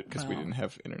didn't watch it because we didn't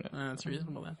have internet. That's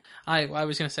reasonable then. I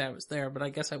was gonna say I was there, but I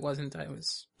guess I wasn't. I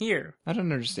was here. I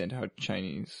don't understand how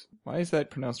Chinese. Why is that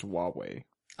pronounced Huawei?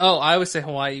 Oh, I would say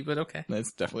Hawaii, but okay.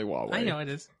 That's definitely Huawei. I know it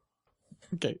is.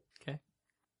 Okay. Okay.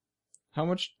 How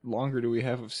much longer do we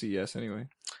have of CES anyway?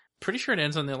 Pretty sure it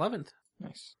ends on the 11th.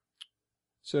 Nice.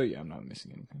 So yeah, I'm not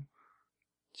missing anything.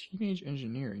 Teenage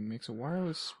engineering makes a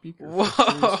wireless speaker. for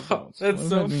serious Whoa, adults. that's What does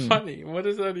so that mean? funny. What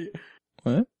does that mean?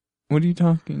 What? What are you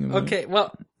talking about? Okay,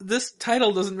 well, this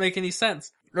title doesn't make any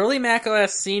sense. Early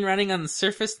macOS seen running on the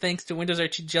Surface thanks to Windows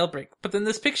RT jailbreak. But then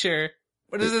this picture,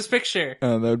 what is this picture?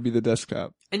 That would be the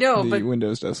desktop. I know, the but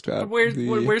Windows desktop. where's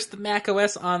the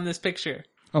macOS on this picture?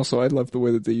 Also, I love the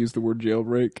way that they use the word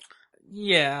jailbreak.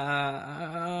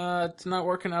 Yeah, it's not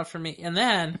working out for me. And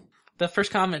then, the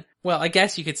first comment, well, I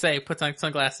guess you could say, puts on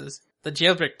sunglasses. The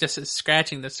jailbreak just is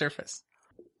scratching the surface.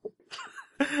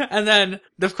 And then,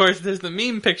 of course, there's the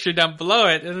meme picture down below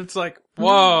it, and it's like,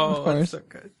 whoa, that's so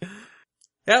good.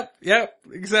 Yep,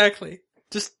 exactly.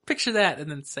 Just picture that and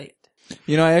then say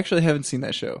it. I actually haven't seen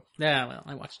that show. Yeah, well,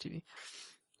 I watch TV.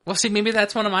 Well, see, maybe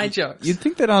that's one of my jokes. You'd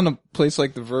think that on a place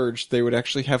like The Verge, they would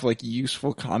actually have,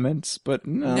 useful comments, but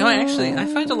no. No, actually, I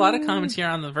find a lot of comments here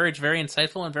on The Verge very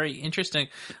insightful and very interesting.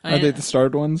 Are they the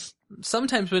starred ones?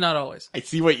 Sometimes, but not always. I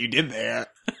see what you did there.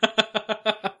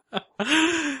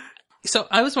 So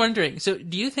I was wondering,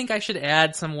 do you think I should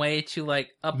add some way to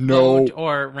upload No.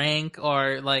 or rank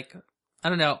or I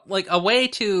don't know, a way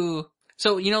to,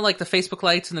 so the Facebook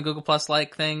likes and the Google Plus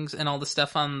like things and all the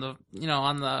stuff on the,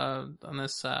 on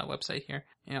this website here,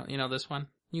 this one,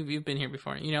 you've been here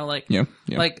before, Yeah.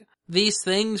 these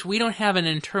things, we don't have an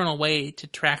internal way to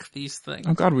track these things.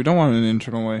 Oh god, we don't want an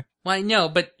internal way. Well, I know,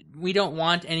 but we don't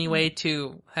want any way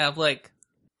to have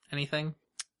anything.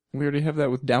 We already have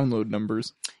that with download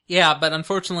numbers. Yeah, but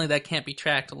unfortunately that can't be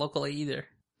tracked locally either.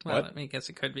 Well, What? I guess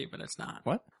it could be, but it's not.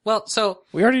 What? Well, so...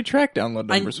 We already track download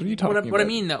numbers. What are you talking about? What I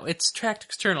mean, though, it's tracked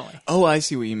externally. Oh, I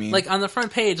see what you mean. On the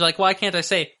front page, why can't I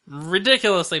say,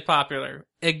 ridiculously popular,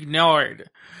 ignored?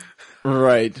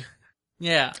 Right.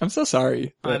 Yeah. I'm so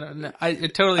sorry. I don't know.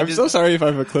 It totally I'm did... so sorry if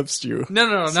I've eclipsed you. No,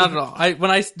 not at all.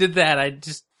 When I did that, I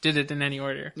just did it in any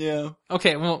order. Yeah.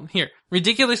 Okay, well, here.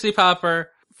 Ridiculously popular,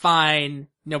 fine,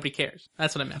 nobody cares.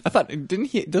 That's what I meant. I thought,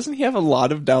 doesn't he have a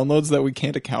lot of downloads that we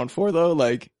can't account for, though?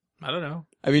 I don't know.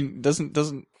 I mean,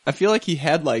 I feel like he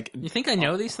had, You think I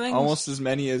know these things? almost as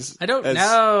many as... I don't as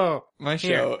know. My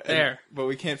Here, show. there. But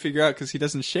we can't figure out because he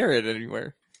doesn't share it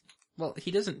anywhere. Well,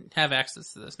 he doesn't have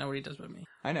access to this. Nobody does but me.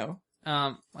 I know.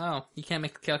 Oh, you can't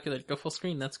make the calculator go full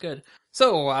screen. That's good.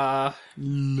 So,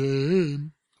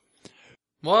 Lame.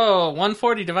 whoa,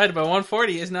 140 divided by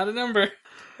 140 is not a number.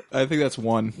 I think that's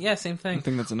one. Yeah, same I thing.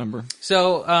 think that's a number.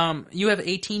 So, you have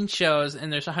 18 shows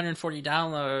and there's 140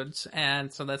 downloads,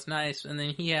 and so that's nice. And then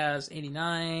he has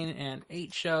 89 and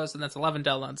 8 shows, and that's 11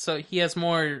 downloads. So he has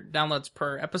more downloads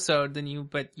per episode than you,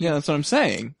 Yeah, that's what I'm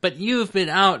saying. But you've been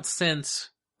out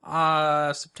since,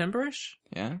 September-ish?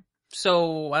 Yeah.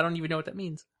 So, I don't even know what that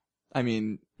means. I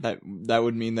mean, that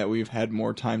would mean that we've had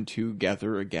more time to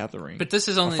gather a gathering. But this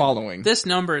is only... following. This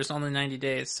number is only 90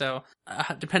 days, so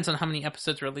depends on how many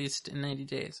episodes released in 90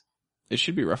 days. It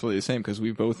should be roughly the same because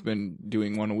we've both been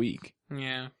doing one a week.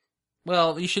 Yeah.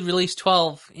 Well, you should release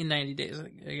 12 in 90 days,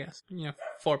 I guess.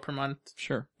 4 per month.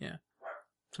 Sure. Yeah.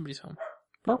 Somebody's home.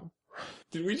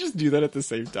 Did we just do that at the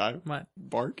same time? What?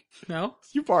 Bark? No,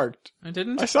 You barked. I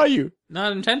didn't. I saw you.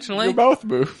 Not intentionally. Your mouth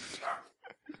moved.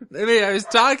 Maybe I was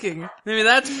talking. Maybe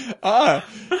that's...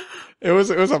 It was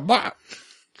a bop.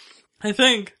 I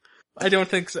think. I don't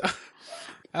think so.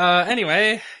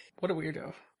 Anyway, what a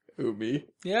weirdo. Ooh, me?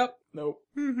 Yep. Nope.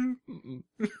 Mm-mm.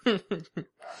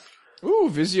 Ooh,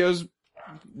 Vizio's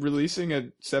releasing a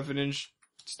 7-inch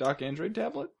stock Android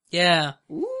tablet? Yeah.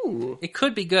 Ooh. It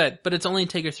could be good, but it's only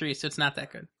Tegra 3, so it's not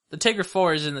that good. The Tegra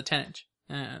 4 is in the 10-inch.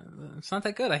 It's not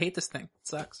that good. I hate this thing. It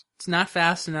sucks. It's not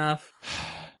fast enough.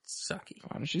 It's sucky.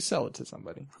 Why don't you sell it to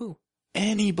somebody? Who?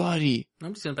 Anybody.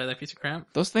 Nobody's gonna buy that piece of crap.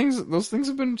 Those things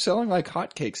have been selling like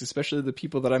hotcakes, especially the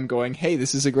people that I'm going, hey,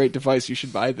 this is a great device, you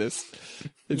should buy this.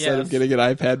 Instead of getting an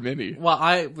iPad mini. Well,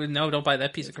 don't buy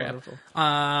that piece of crap. Wonderful.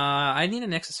 I need a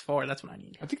Nexus 4. That's what I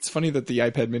need. I think it's funny that the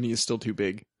iPad mini is still too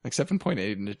big. Like 7.8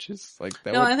 inches. Like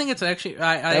that. No, I think it's actually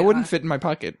that wouldn't fit in my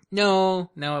pocket. No,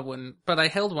 it wouldn't. But I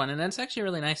held one, and it's actually a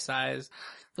really nice size.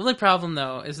 The only problem,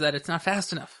 though, is that it's not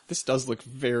fast enough. This does look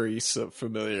very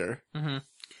familiar. Mm-hmm.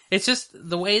 It's just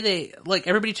the way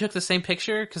everybody took the same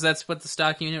picture, because that's what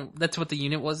the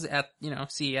unit was at,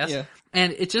 CES. Yeah.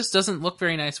 And it just doesn't look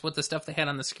very nice with the stuff they had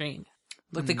on the screen.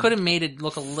 Like, they could have made it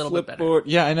look a little bit better.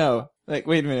 Yeah, I know. Like,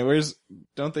 wait a minute,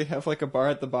 don't they have like a bar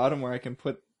at the bottom where I can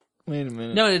put, wait a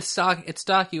minute. No, it's stock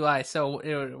UI,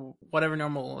 so whatever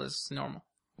normal is normal.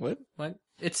 What?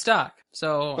 It's stock.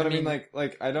 So, but I mean,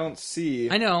 like, I don't see.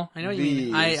 I know what you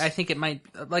mean. I think it might,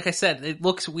 like I said, it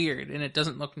looks weird and it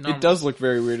doesn't look normal. It does look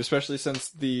very weird, especially since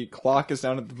the clock is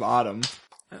down at the bottom.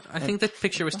 I think the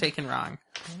picture was taken wrong.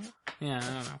 Yeah, I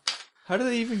don't know. How do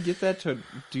they even get that to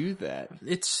do that?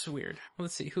 It's weird.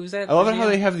 Let's see, who's that? I love it how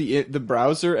they have the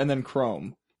browser and then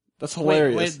Chrome. That's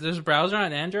hilarious. Wait, there's a browser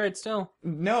on Android still?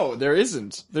 No, there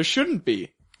isn't. There shouldn't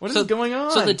be. What is going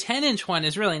on? So the 10-inch one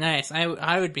is really nice.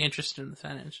 I would be interested in the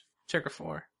 10-inch. Checker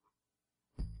 4.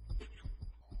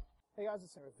 Hey guys,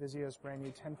 it's Vizio's brand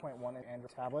new 10.1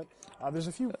 Android tablet. There's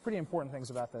a few pretty important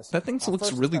things about this. That thing looks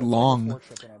First, really it's got a long. 4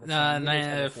 chip in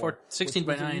it. 16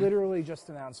 by 9. Literally just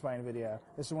announced by NVIDIA.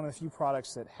 This is one of the few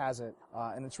products that has it,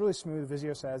 and it's really smooth.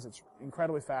 Vizio says it's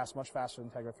incredibly fast, much faster than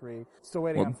Tegra 3. Still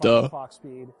waiting on final clock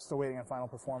speed, still waiting on final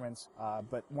performance,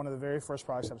 but one of the very first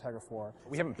products of Tegra 4.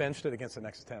 We haven't benched it against the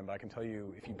Nexus 10, but I can tell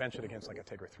you, if you bench it against like a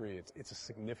Tegra 3, it's a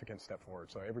significant step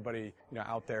forward. So everybody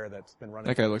out there that's been running...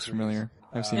 That guy looks familiar.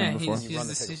 I've seen him before. He's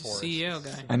the CEO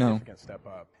guy. I know. Step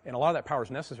up. And a lot of that power is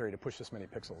necessary to push this many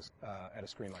pixels at a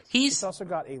screen like this. He's also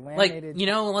got a laminated...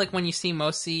 like when you see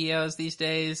most CEOs these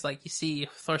days, like you see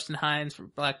Thorsten Hines for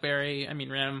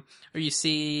RIM, or you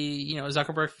see,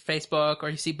 Zuckerberg for Facebook, or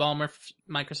you see Ballmer for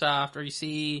Microsoft, or you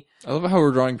see... I love how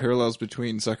we're drawing parallels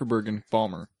between Zuckerberg and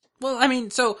Ballmer. Well,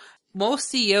 so most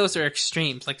CEOs are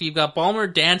extremes. Like you've got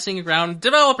Ballmer dancing around,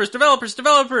 developers,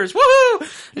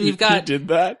 woohoo! And you've got... He did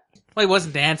that? Well, he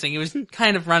wasn't dancing. He was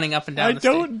kind of running up and down the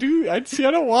stage.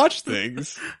 I don't watch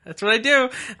ththings. That's what I do.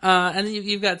 And then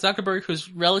you've got Zuckerberg, who's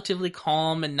relatively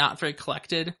calm and not very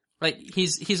collected. Like,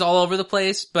 he's all over the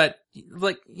place, but,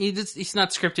 like, he's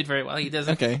not scripted very well. He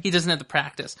doesn't have the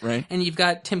practice. Right. And you've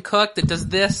got Tim Cook that does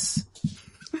this.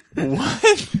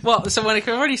 What? Well, so when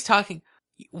everybody's talking,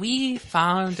 we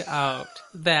found out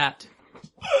that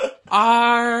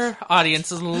our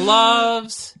audience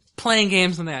loves playing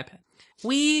games on the iPad.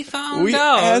 We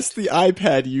asked the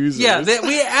iPad users. Yeah,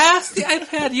 we asked the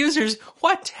iPad users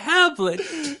what tablet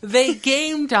they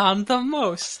gamed on the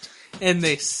most. And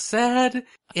they said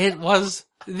it was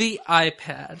the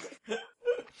iPad.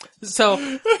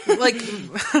 So, like,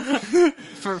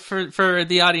 for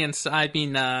the audience, I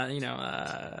mean,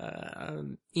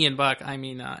 Ian Buck, I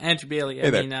mean, Andrew Bailey,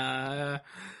 I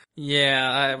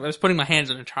was putting my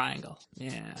hands in a triangle.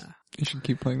 Yeah. You should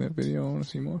keep playing that video. I want to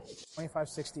see more.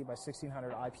 2560 by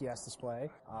 1600 IPS display.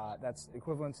 That's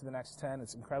equivalent to the Nexus 10.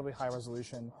 It's incredibly high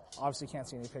resolution. Obviously can't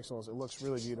see any pixels. It looks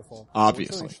really beautiful.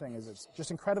 Obviously. What's really interesting is it's just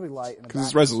incredibly light. Because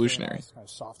it's resolutionary. Nice, kind of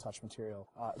soft touch material.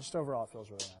 Just overall it feels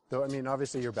really nice. So, I mean,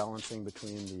 obviously you're balancing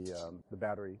between the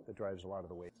battery that drives a lot of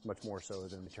the weight, much more so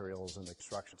than materials and the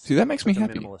construction. See, that makes me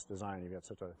happy. Minimalist design. You've got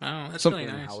such a... Oh, that's really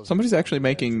nice. Somebody's actually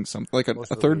making some, like a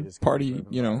third party,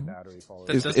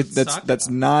 that's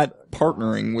not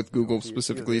partnering with Google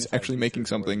specifically, is actually making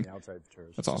something.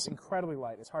 That's awesome. It's incredibly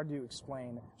light. It's hard to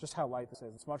explain just how light this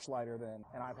is. It's much lighter than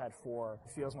an iPad 4.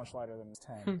 It feels much lighter than the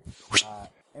 10.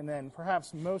 And then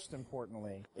perhaps most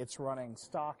importantly, it's running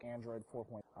stock Android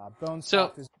 4.0.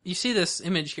 So you see this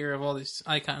image here of all these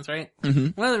icons, right?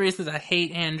 Mm-hmm. One of the reasons I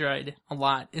hate Android a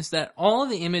lot is that all of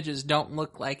the images don't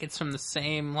look like it's from the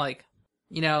same, like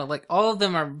all of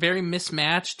them are very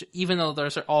mismatched, even though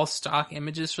those are all stock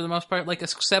images for the most part, like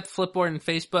except Flipboard and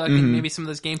Facebook and maybe some of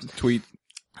those games. Tweet.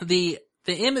 The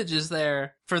images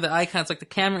there for the icons, like the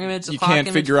camera image, the you clock can't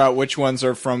image, figure out which ones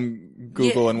are from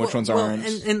Google and which ones aren't.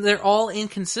 And they're all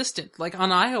inconsistent. Like on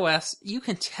iOS, you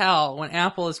can tell when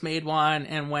Apple has made one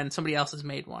and when somebody else has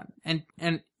made one. And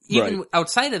even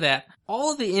outside of that,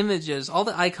 all of the images, all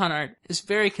the icon art is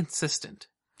very consistent.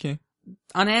 Okay.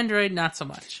 On Android, not so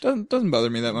much. Doesn't bother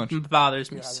me that much. It bothers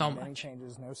me There so haven't been any much.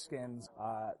 changes, no skins.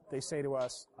 They say to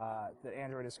us that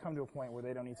Android has come to a point where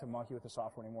they don't need to monkey with the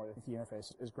software anymore. The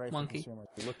interface is great Monkey. for consumers.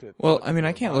 We looked at Well, what I mean, I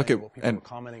people can't were look buying, at what people and were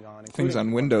commenting on, things on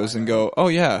including Windows and buying, go, oh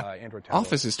yeah, Android tablets.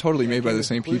 Office is totally made by the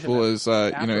same people as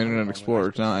Internet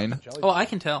Explorer 9. Oh, I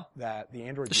can tell. That the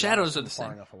Android The shadows device are the was far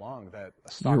same. enough along that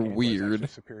a stock You're Android is weird. actually a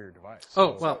superior device.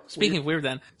 Oh, So- well, speaking of weird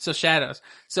then, so shadows.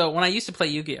 So when I used to play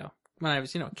Yu-Gi-Oh! When I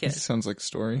was, a kid. This sounds like a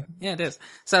story. Yeah, it is.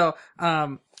 So,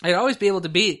 I'd always be able to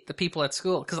beat the people at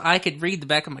school because I could read the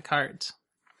back of my cards.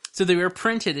 So they were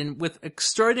printed and with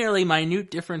extraordinarily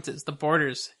minute differences. The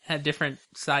borders had different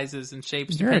sizes and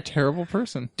shapes. You're a terrible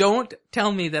person. Don't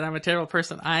tell me that I'm a terrible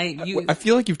person. I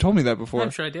feel like you've told me that before.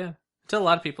 I'm sure I did. I tell a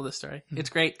lot of people this story.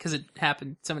 It's great because it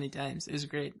happened so many times. It was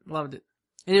great. Loved it.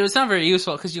 And it was not very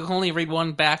useful because you can only read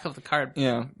one back of the card.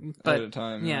 Yeah, But, at a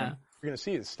time. Yeah. You're going to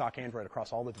see is stock Android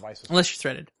across all the devices Unless you're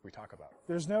threaded. we talk about.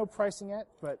 There's no pricing yet,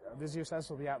 but Vizio says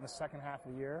will be out in the second half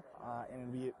of the year, and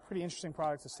it'll be a pretty interesting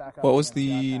product to stack up. What was against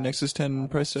the iPad, Nexus 10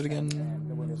 price at and again?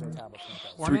 the Windows 8 tablets.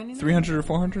 $499? 300 or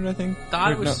 400, I think?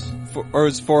 Thought it Or was- or it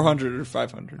was 400 or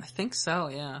 500. I think so,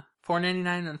 yeah.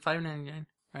 $4.99 and $5.99.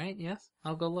 Right? Yes?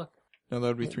 I'll go look. No, that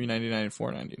would be $399 and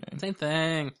 $499. Same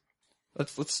thing.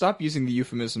 Let's stop using the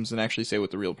euphemisms and actually say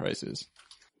what the real price is.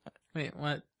 Wait,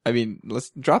 what? I mean,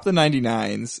 let's drop the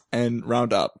 99s and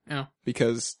round up. Oh.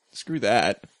 Because screw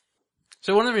that.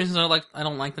 So one of the reasons I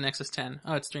don't like the Nexus 10.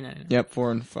 Oh, it's $399. Yep,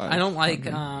 4 and 5. I don't like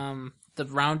the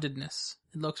roundedness.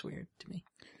 It looks weird to me.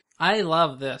 I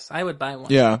love this. I would buy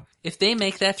one. Yeah. If they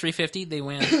make that $350, they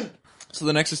win. So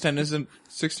the Nexus 10 isn't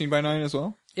 16 by 9 as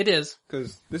well? It is.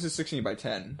 Because this is 16 by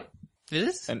 10. It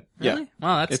is? And Really? yeah.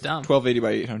 Wow, that's It's dumb. 1280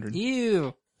 by 800.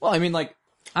 Ew. Well, I mean, like,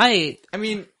 I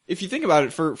if you think about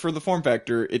it, for the form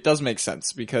factor, it does make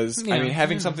sense because, Yeah, I mean,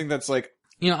 having yeah. something that's like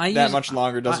I that use, much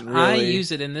longer doesn't I really.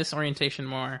 use it in this orientation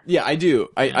more. Yeah, I do.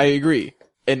 I agree.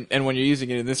 And when you're using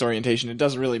it in this orientation, it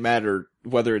doesn't really matter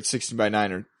whether it's 16 by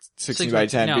 9 or 16 by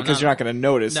 10 no, because no. you're not going to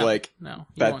notice No, like no, you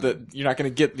that won't. you're not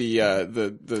going to get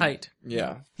the Height.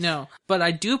 Yeah. No, but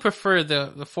I do prefer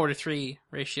the 4:3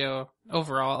 ratio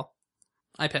overall.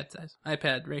 iPad size.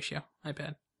 iPad ratio.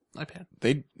 iPad.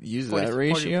 They use 40, that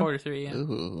ratio. 4:3, yeah.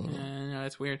 Ooh. Yeah, no,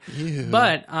 it's weird. Ew.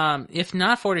 But if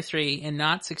not 4:3 and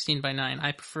not 16 by 9,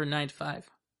 I prefer 9 to 5.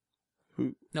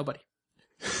 Who? Nobody.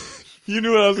 You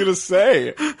knew what I was going to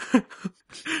say.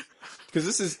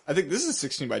 Because I think this is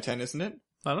 16 by 10, isn't it?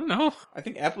 I don't know. I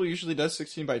think Apple usually does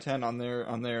 16 by 10 on their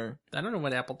I don't know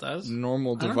what Apple does.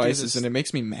 normal I don't do devices, this. and it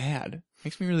makes me mad.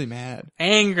 Makes me really mad.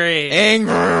 Angry.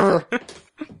 Anger.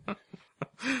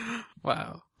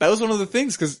 Wow. That was one of the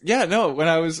things, because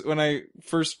when I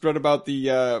first read about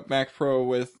the Mac Pro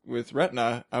with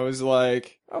Retina, I was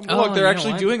like, oh, look, Oh, they're you know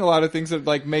actually what? doing a lot of things that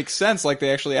like make sense. Like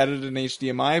they actually added an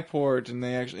HDMI port, and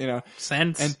they actually,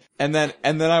 Sense. and then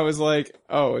I was like,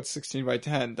 oh, it's 16 by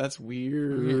 10. That's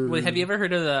weird. Wait, have you ever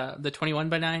heard of the 21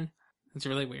 by 9? It's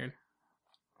really weird.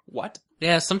 What?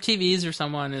 Yeah, some TVs or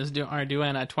someone are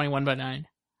doing a 21 by 9.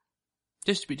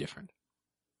 Just to be different.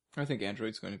 I think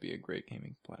Android's going to be a great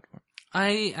gaming platform.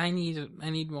 I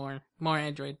need more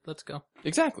Android. Let's go.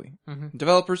 Exactly. Mhm.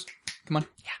 Developers, come on.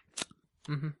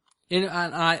 Mm-hmm.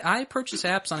 I purchase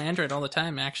apps on Android all the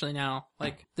time. Actually, now,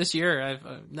 like this year, I've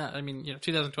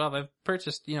 2012, I've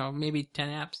purchased maybe 10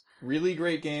 apps. Really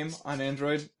great game on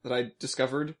Android that I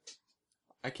discovered.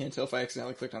 I can't tell if I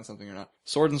accidentally clicked on something or not.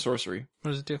 Sword and Sorcery.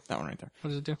 What does it do? That one right there.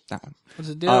 What does it do? That one. What does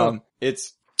it do?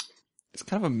 It's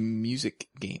kind of a music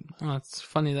game. Oh, it's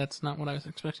funny. That's not what I was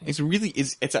expecting.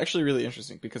 It's actually really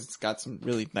interesting because it's got some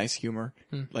really nice humor.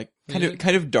 Like Music?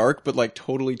 kind of dark, but like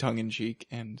totally tongue in cheek.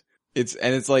 And it's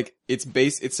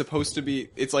supposed to be,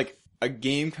 it's like a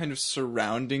game kind of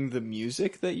surrounding the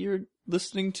music that you're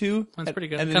listening to. That's pretty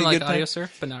good. at Kind any of like good time. Audio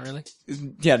Surf, but not really.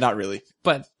 Yeah, not really.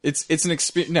 But It's an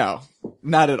experience. No,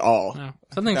 not at all. no,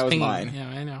 something's That was pinging. mine. Yeah,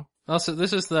 I know. Also,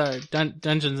 this is the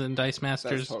Dungeons and Dice That's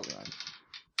Masters. totally mine.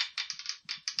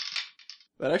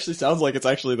 That actually sounds like it's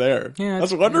actually there. Yeah,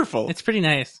 That's it's- wonderful. It's pretty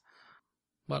nice.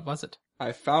 What was it?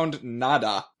 I found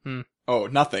nada. Hmm. Oh,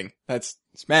 nothing. That's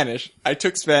Spanish. I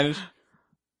took Spanish.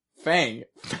 Fang.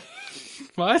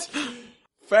 What?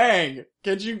 Fang.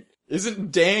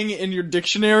 Isn't dang in your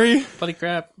dictionary? Bloody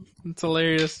crap. It's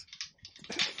hilarious.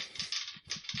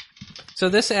 So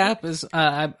this app is,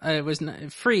 it was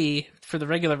free for the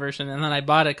regular version, and then I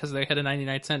bought it because they had a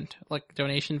 99-cent,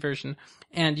 donation version.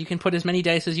 And you can put as many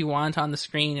dice as you want on the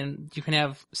screen, and you can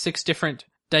have 6 different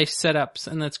dice setups,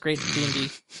 and that's great for D&D.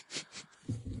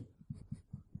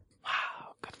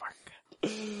 Wow, good work.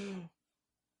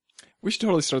 We should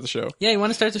totally start the show. Yeah, you want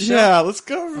to start the show? Yeah, let's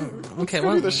go. Okay, go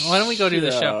why do the don't we go do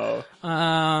the show?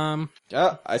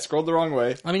 Yeah, I scrolled the wrong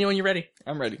way. Let me know when you're ready.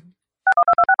 I'm ready.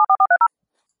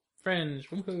 Fringe.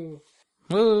 Woohoo.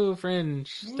 Woo, Fringe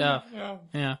stuff. Yeah.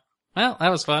 Yeah. Well, that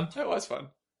was fun. That was fun.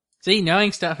 See,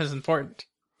 knowing stuff is important.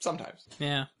 Sometimes.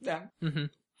 Yeah. Yeah. Mm-hmm.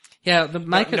 Yeah,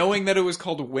 Knowing that it was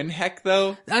called WinHeck,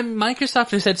 though.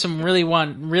 Microsoft has said some really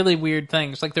weird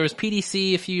things. Like there was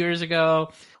PDC a few years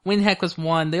ago. WinHeck was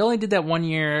one. They only did that 1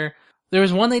 year. There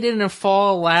was one they did in the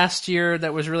fall last year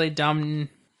that was really dumb.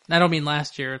 I don't mean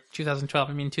last year, 2012.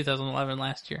 I mean 2011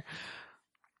 last year.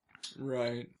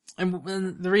 Right. And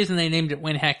the reason they named it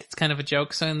WinHeck, it's kind of a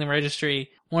joke. So in the registry,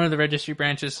 one of the registry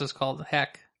branches is called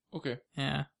Heck. Okay.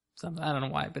 Yeah. I don't know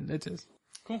why, but it is.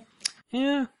 Cool.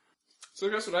 Yeah. So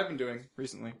guess what I've been doing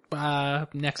recently?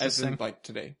 Nexus As in, thing. like,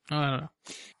 today. Oh, I don't know.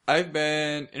 I've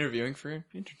been interviewing for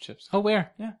internships. Oh,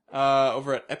 where? Yeah.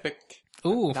 Over at Epic.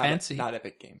 Ooh, Not fancy. Not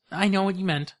Epic Game. I know what you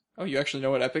meant. Oh, you actually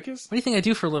know what Epic is? What do you think I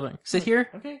do for a living? Sit here?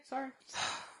 Okay, sorry.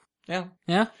 Yeah.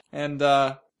 Yeah? And,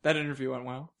 that interview went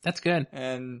well. That's good.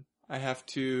 And I have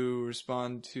to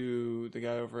respond to the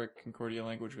guy over at Concordia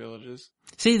Language Villages.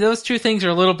 See, those two things are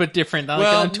a little bit different.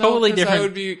 Totally different. I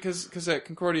would be, cause at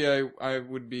Concordia I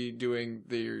would be doing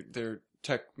their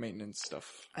tech maintenance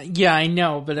stuff. Yeah, I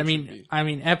know, but I mean,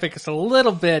 Epic is a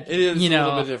little bit, It is a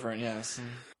little bit different, yes.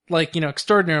 Like,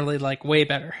 extraordinarily, like, way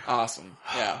better. Awesome.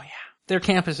 Yeah. Oh, yeah. Their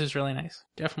campus is really nice.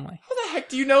 Definitely. How the heck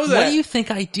do you know that? What do you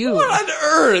think I do? What on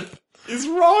earth is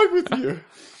wrong with you?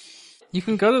 You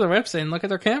can go to their website and look at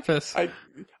their campus. I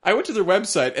went to their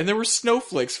website and there were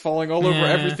snowflakes falling all over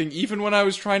everything. Even when I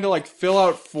was trying to like fill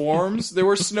out forms, there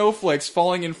were snowflakes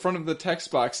falling in front of the text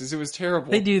boxes. It was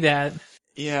terrible. They do that.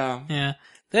 Yeah. Yeah.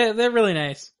 They're really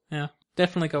nice. Yeah.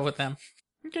 Definitely go with them.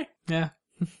 Okay. Yeah.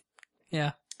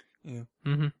 Yeah. Yeah.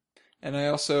 Mm-hmm. And I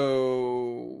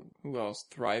also, who else?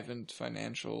 Thrivent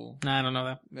Financial. Nah, I don't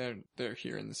know that. They're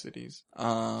here in the cities.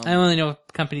 I only know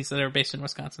companies that are based in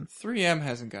Wisconsin. 3M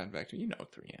hasn't gotten back to me. You know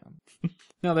 3M.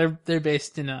 No, they're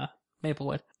based in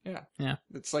Maplewood. Yeah. Yeah.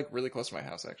 It's like really close to my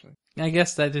house, actually. I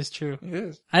guess that is true. It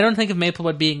is. I don't think of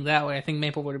Maplewood being that way. I think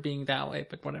Maplewood being that way,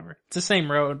 but whatever. It's the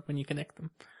same road when you connect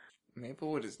them.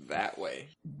 Maplewood is that way.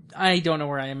 I don't know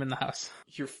where I am in the house.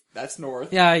 That's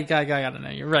north. Yeah, I gotta know.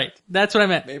 You're right. That's what I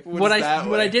meant. Maplewood is that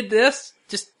way. When I did this,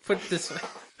 just put it this way.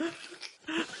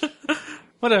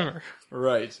 Whatever.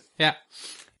 Right. Yeah.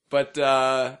 But,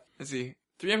 let's see.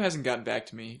 3M hasn't gotten back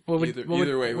to me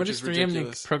either way, which is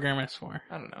ridiculous. 3M program us for?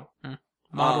 I don't know.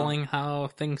 Modeling how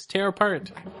things tear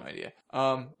apart. I have no idea.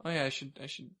 Oh yeah, I should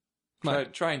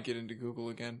try and get into Google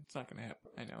again. It's not gonna happen.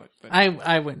 I know it, but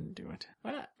I wouldn't do it.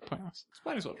 why not? Pointless.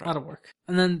 Might as well A try. lot of work.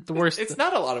 And then the worst. It's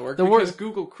not a lot of work the because worst-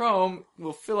 Google Chrome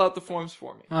will fill out the forms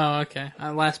for me. Oh, okay.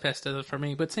 LastPass does it for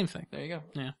me, but same thing. There you go.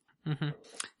 Yeah. Mm-hmm.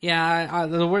 Yeah,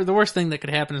 the worst thing that could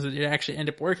happen is that you actually end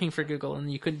up working for Google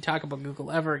and you couldn't talk about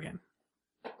Google ever again.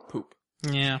 Poop.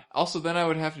 Yeah. Also, then I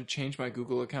would have to change my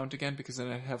Google account again because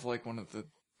then I'd have like one of the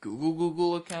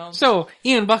Google accounts. So,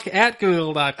 Ian Buck at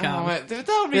Google.com. Oh, that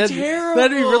would be terrible.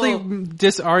 That'd be really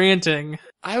disorienting.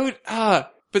 I would,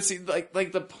 but see,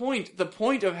 like the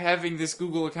point of having this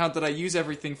Google account that I use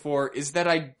everything for is that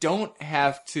I don't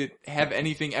have to have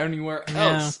anything anywhere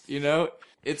else. Yeah. You know,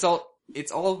 it's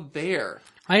all there.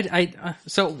 I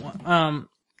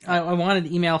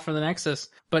wanted email for the Nexus,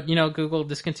 but Google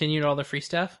discontinued all the free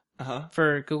stuff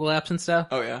for Google Apps and stuff.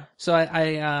 Oh yeah. So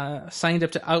I signed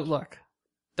up to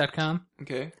Outlook.com.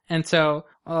 Okay. And so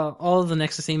all of the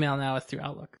Nexus email now is through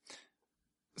Outlook.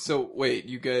 So wait,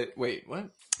 what?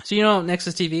 So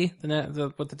Nexus TV,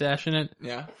 the with the dash in it.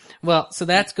 Yeah. Well, so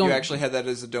that's going. You actually had that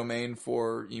as a domain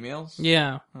for emails?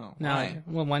 Yeah. Oh, why?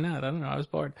 Why not? I don't know. I was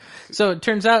bored. So it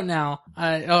turns out now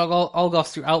all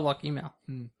goes through Outlook email.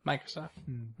 Microsoft.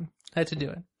 I had to do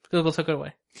it. Google took it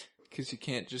away. Because you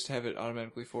can't just have it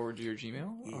automatically forward to your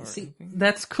Gmail? Or See, anything?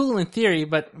 that's cool in theory,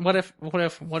 but what if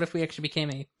we actually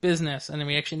became a business and then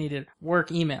we actually needed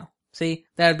work email? See,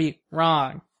 that'd be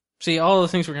wrong. See, all those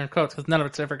things we're going to quote because none of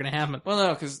it's ever going to happen. Well,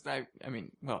 no, because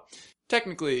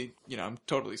technically, I'm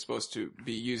totally supposed to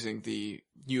be using the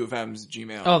U of M's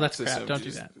Gmail. Oh, that's system. crap. Don't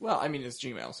do that. Well, it's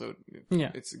Gmail, so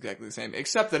yeah. It's exactly the same,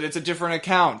 except that it's a different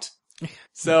account.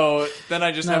 So then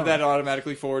I just have that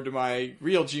automatically forward to my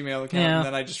real Gmail account, and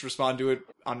then I just respond to it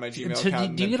on my Gmail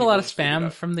account. Do you get a lot of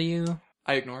spam from the U?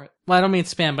 I ignore it. Well, I don't mean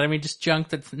spam, but I mean just junk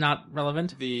that's not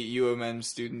relevant. The UMM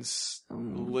students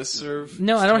listserv.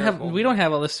 No, I don't have. We don't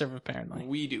have a listserv apparently.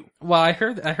 We do. Well, I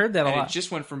heard that a lot. And it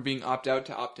just went from being opt out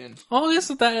to opt in. Oh,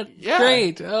 isn't that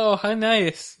great? Oh, how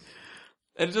nice.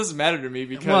 And it doesn't matter to me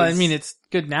because... Well, I mean, it's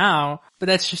good now, but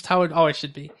that's just how it always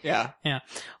should be. Yeah. Yeah.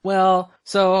 Well,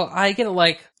 so I get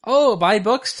like, oh, buy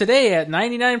books today at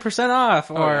 99%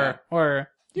 off, or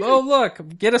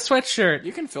look, get a sweatshirt.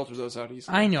 You can filter those out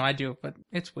easily. I know I do, but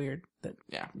it's weird.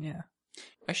 Yeah. Yeah.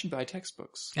 I should buy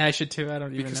textbooks. Yeah, I should too. I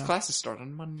don't even know. Because classes start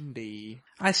on Monday.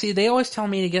 I see. They always tell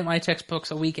me to get my textbooks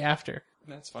a week after.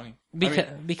 That's funny.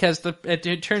 Because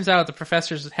it turns out the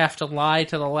professors have to lie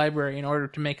to the library in order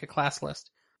to make a class list.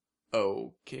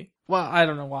 Okay. Well, I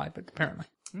don't know why, but apparently.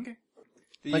 Okay.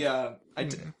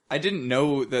 I didn't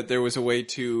know that there was a way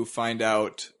to find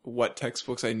out what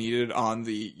textbooks I needed on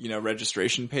the,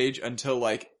 registration page until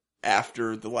like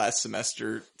after the last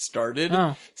semester started.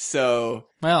 Oh. So.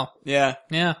 Well. Yeah.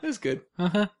 Yeah. It was good.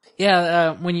 Uh-huh.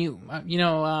 Yeah, when you,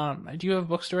 do you have a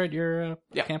bookstore at your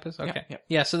campus? Okay.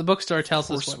 Yeah, so the bookstore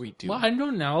tells us Of course we do. Well, I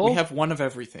don't know. We have one of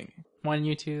everything. One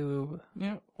YouTube.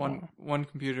 Yeah. One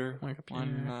computer. One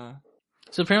computer.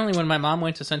 So apparently when my mom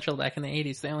went to Central back in the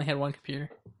 80s, they only had one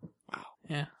computer. Wow.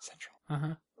 Yeah. Central.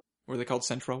 Uh-huh. Were they called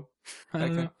Centro? I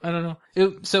don't know.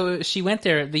 So she went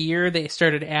there the year they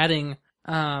started adding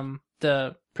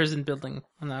the prison building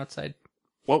on the outside.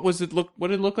 What did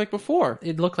it look like before?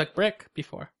 It looked like brick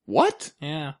before. What?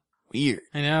 Yeah. Weird.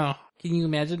 I know. Can you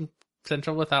imagine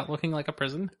Central without looking like a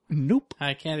prison? Nope.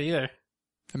 I can't either.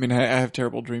 I mean, I have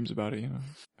terrible dreams about it, I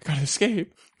gotta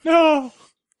escape. No!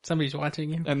 Somebody's watching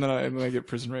you. And then I get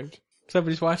prison raped.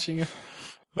 Somebody's watching you.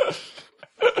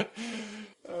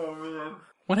 Oh, man.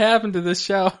 What happened to this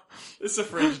show? It's a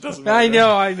Fringe, doesn't matter.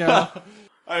 I know.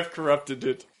 I've corrupted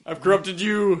it. I've corrupted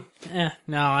you.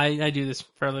 No, I do this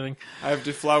for a living. I have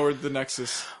deflowered the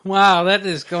Nexus. Wow, that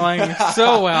is going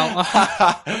so well.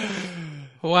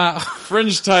 Wow.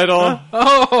 Fringe title.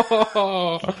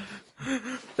 Oh,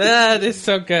 that is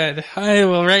so good. I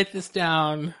will write this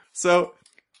down. So,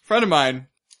 friend of mine's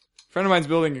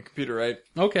building a computer, right?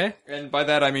 Okay. And by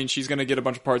that I mean she's gonna get a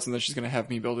bunch of parts and then she's gonna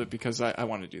have me build it because I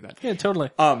want to do that. Yeah,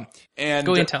 totally. And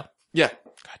go Intel. Yeah.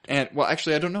 And well,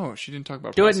 actually, I don't know. She didn't talk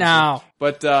about. Do it now.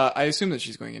 But I assume that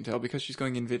she's going Intel because she's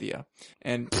going NVIDIA,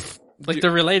 and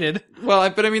they're related. Well,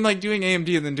 but I mean, like doing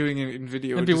AMD and then doing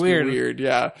NVIDIA would just be weird.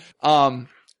 Yeah.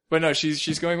 But no,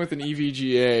 she's going with an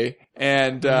EVGA,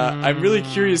 and I'm really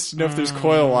curious to know if there's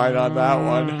coil line on that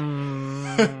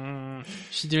one.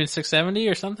 She's doing 670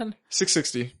 or something.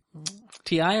 660.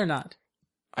 Ti or not?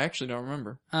 I actually don't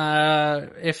remember.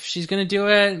 If she's gonna do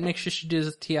it, make sure she does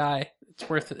a Ti.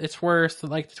 It's worth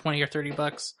like the $20 or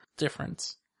 $30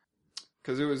 difference.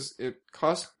 Because it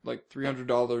cost like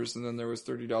 $300 and then there was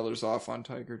 $30 off on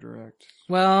Tiger Direct.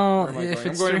 Well, I'm going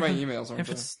to my emails. If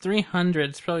it's $300,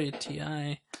 it's probably a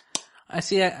Ti. I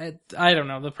see. I don't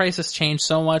know. The prices change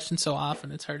so much and so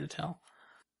often. It's hard to tell.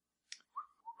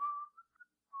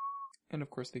 And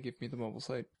of course, they give me the mobile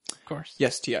site. Of course.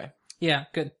 Yes, Ti. Yeah,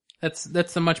 good. That's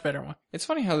the much better one. It's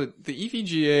funny how the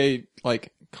EVGA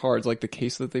like cards, like the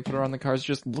case that they put around the cards,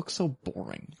 just look so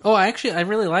boring. Oh, I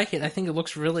really like it. I think it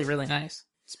looks really, really nice.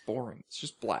 It's boring. It's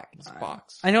just black. It's a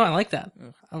box. I know. I like that.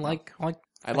 Ugh. I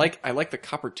like the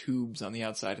copper tubes on the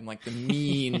outside and like the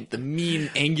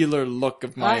mean angular look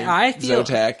of my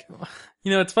Zotac.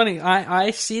 You know, it's funny.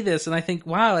 I see this and I think,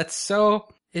 wow, it's full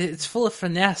of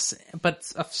finesse,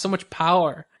 but of so much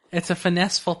power. It's a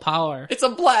finesseful power. It's a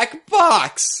black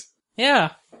box.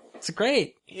 Yeah, it's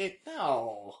great.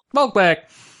 No. Bulk back.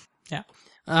 Yeah.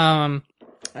 You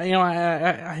know,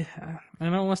 I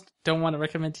almost don't want to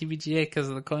recommend TVGA because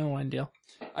of the coin line deal.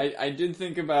 I did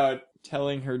think about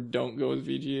telling her don't go with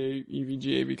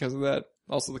EVGA because of that.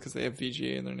 Also because they have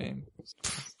VGA in their name.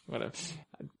 Whatever.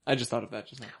 I just thought of that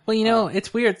just now. Well, you know,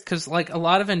 it's weird because like a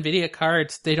lot of NVIDIA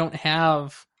cards, they don't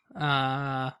have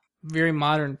very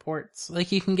modern ports.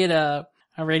 Like you can get a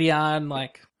Radeon,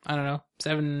 like, I don't know,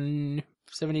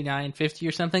 7950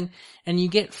 or something, and you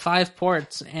get 5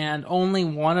 ports, and only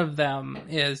one of them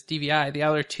is DVI. The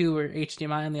other 2 are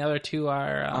HDMI, and the other 2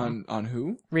 are on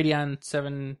who? Radeon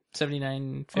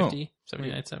 7950,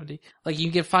 7970. Like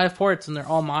you get 5 ports, and they're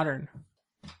all modern.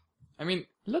 I mean,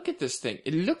 look at this thing.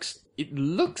 It looks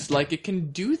like it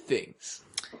can do things.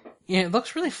 Yeah, it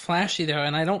looks really flashy though,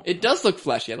 and I don't. It does look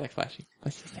flashy. I like flashy.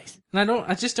 Flashy's nice. And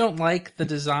I just don't like the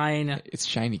design. It's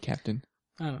shiny, Captain.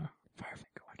 I don't know. Firefly,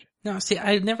 go watch it. No, see,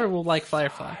 I never will like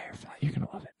Firefly. You're gonna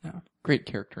love it. No. Great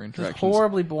character interactions. It's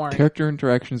horribly boring. Character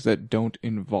interactions that don't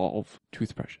involve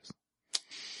toothbrushes.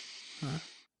 Huh.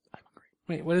 I'm hungry.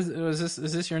 Wait, what is this?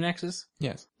 Is this your Nexus?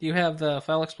 Yes. Do you have the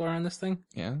File Explorer on this thing?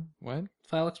 Yeah. What?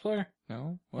 File Explorer?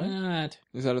 No. What? What?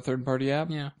 Is that a third-party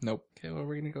app? Yeah. Nope. Okay, well,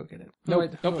 we're gonna go get it.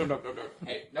 Nope. Nope.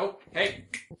 Hey, nope. Hey.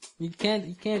 You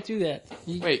can't do that.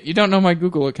 Wait, you don't know my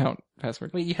Google account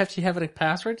password. Wait, you have to have a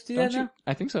password to do Don't that you? now?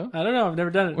 I think so. I don't know. I've never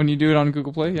done it. When you do it on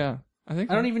Google Play, yeah. I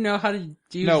think I don't even know how to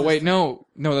use No, this wait, thing. no.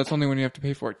 No, that's only when you have to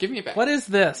pay for it. Give me it back. What is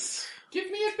this? Give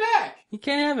me it back! You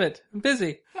can't have it. I'm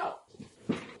busy. No.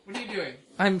 What are you doing?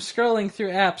 I'm scrolling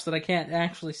through apps that I can't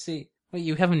actually see. Wait,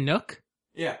 you have a Nook?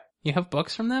 Yeah. You have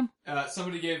books from them?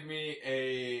 Somebody gave me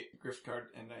a gift card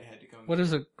and I had to go. What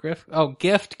is a gift? Oh,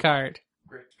 gift card.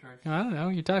 Gift card? I don't know.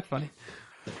 You talk funny.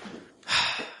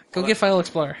 Go get File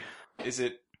Explorer. Is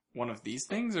it one of these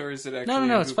things or is it actually No.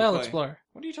 in It's Google File Play? Explorer.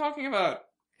 What are you talking about?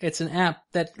 It's an app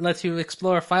that lets you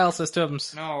explore file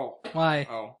systems. No. Why?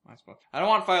 Oh, I suppose. I don't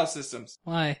want file systems.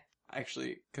 Why?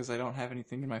 Actually, because I don't have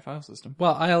anything in my file system.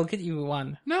 Well, I'll get you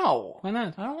one. No. Why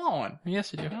not? I don't want one.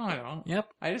 Yes, you do. No, I don't. Yep.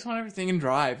 I just want everything in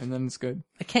Drive and then it's good.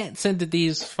 I can't send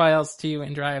these files to you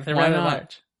in Drive. They're Why rather not?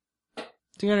 large.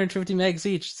 250 megs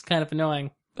each. It's kind of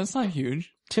annoying. That's not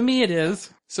huge. To me, it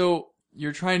is. So,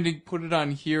 you're trying to put it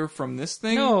on here from this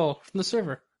thing? No, from the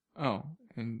server. Oh,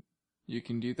 and you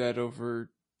can do that over...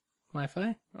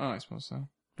 Wi-Fi? Oh, I suppose so.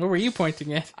 What were you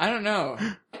pointing at? I don't know.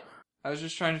 I was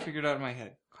just trying to figure it out in my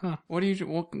head. Huh.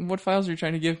 What files are you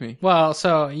trying to give me? Well,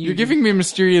 so You're giving me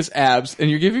mysterious apps, and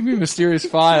you're giving me mysterious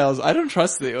files. I don't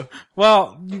trust you.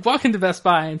 Well, you walk into Best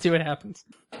Buy and see what happens.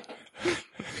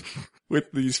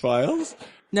 With these files?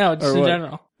 No, just Or in what?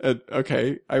 general.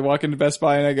 Okay, I walk into Best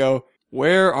Buy and I go,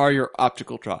 where are your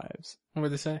optical drives? What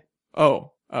would they say?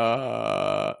 Oh,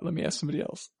 let me ask somebody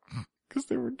else. Because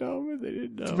they were dumb and they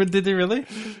didn't know. But did they really?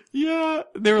 Yeah,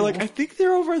 they were like, I think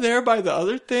they're over there by the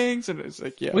other things, and it's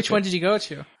like, yeah. Which okay. one did you go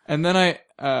to? And then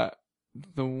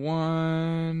the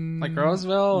one... Like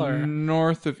Roseville or?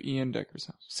 North of Ian Decker's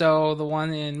house. So the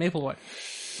one in Maplewood?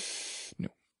 No.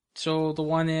 So the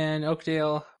one in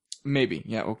Oakdale? Maybe,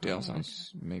 yeah, Oakdale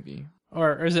sounds, maybe.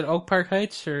 Or is it Oak Park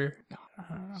Heights or? No. I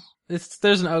don't know.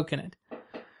 There's an oak in it.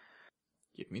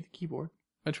 Give me the keyboard.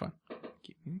 Which one?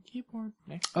 Give me the keyboard.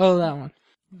 Next. Oh, that one.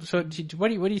 So what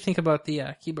do you think about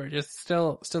the keyboard? Is it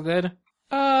still good?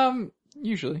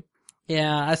 Usually.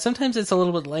 Yeah, sometimes it's a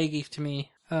little bit laggy to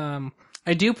me.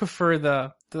 I do prefer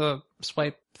the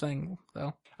swipe thing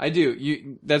though. I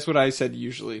do. That's what I said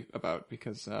usually about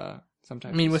because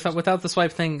sometimes. I mean, it's without the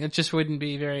swipe thing, it just wouldn't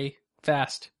be very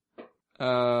fast.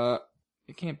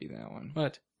 it can't be that one.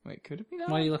 What? Wait, could it be that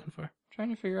What one? are you looking for? Trying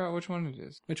to figure out which one it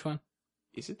is. Which one?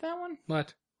 Is it that one?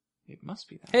 What? It must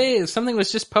be that Hey, something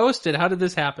was just posted. How did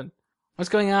this happen? What's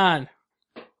going on?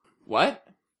 one.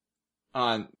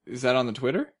 What? Is that on the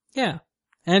Twitter? Yeah.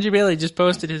 Andrew Bailey just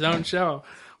posted his own show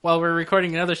while we're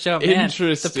recording another show. Man,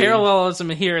 Interesting. the parallelism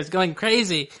here is going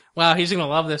crazy. Wow, he's going to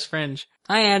love this Fringe.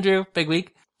 Hi, Andrew. Big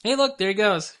week. Hey, look, there he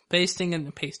goes. Posting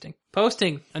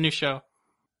a new show.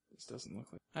 This doesn't look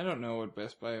like... I don't know what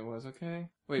Best Buy was, okay?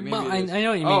 Wait, maybe Well, it is. I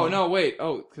know what you mean. Oh, no, wait.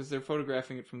 Oh, because they're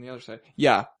photographing it from the other side.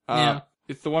 Yeah. Yeah.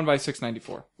 It's the one by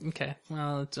 694. Okay.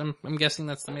 Well, I'm guessing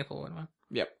that's the Maplewood one.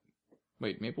 Yep.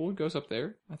 Wait, Maplewood goes up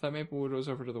there? I thought Maplewood was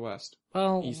over to the west.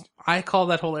 Well, East. I call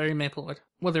that whole area Maplewood,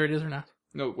 whether it is or not.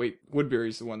 No, wait.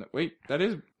 Woodbury's the one that... Wait, that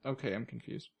is... Okay, I'm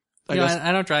confused. I You know, guess...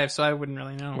 I don't drive, so I wouldn't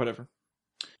really know. Whatever.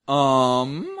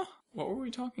 What were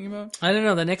we talking about? I don't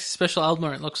know. The next special album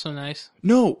art looks so nice.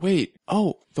 No, wait.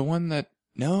 Oh, the one that...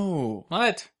 No.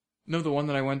 What? No, the one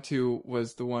that I went to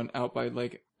was the one out by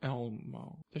Lake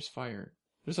Elmo. There's fire.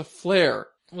 There's a flare.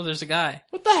 Well, there's a guy.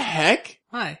 What the heck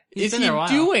Hi. He's is been he there a while.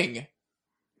 doing?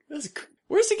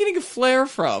 Where's he getting a flare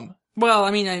from? Well,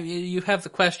 I mean, you have the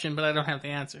question, but I don't have the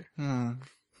answer. I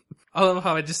love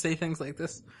how I just say things like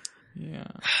this. Yeah.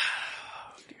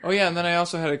 Oh yeah, and then I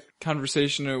also had a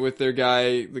conversation with the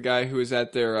guy who was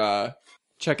at their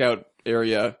checkout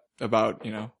area about,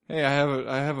 hey, I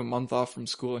have a month off from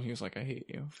school, and he was like, I hate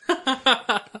you.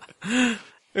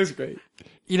 It was great.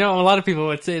 You know, a lot of people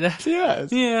would say that.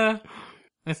 Yes. Yeah.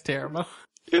 That's terrible.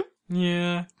 Yep.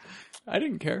 Yeah. I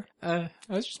didn't care. I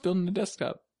was just building a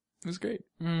desktop. It was great.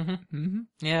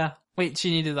 Yeah. Wait,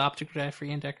 she needed the optical drive for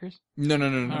Ian Decker's? No.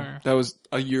 Or- That was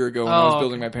a year ago when I was Oh,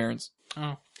 building okay. my parents.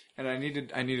 Oh. And I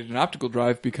needed an optical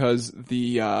drive because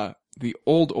the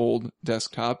old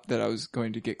desktop that I was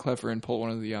going to get clever and pull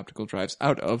one of the optical drives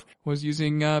out of was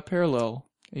using parallel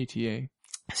ATA.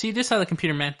 So you just saw the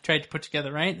computer Matt tried to put together,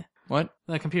 right? What?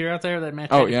 The computer out there that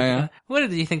Matt Oh, tried to yeah, put yeah. together. What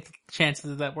do you think the chances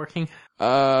of that working?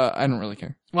 I don't really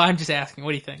care. Well, I'm just asking.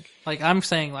 What do you think? Like, I'm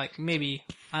saying, like, maybe,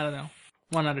 I don't know,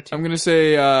 1 out of 2. I'm gonna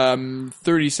say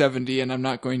 30-70, and I'm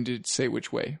not going to say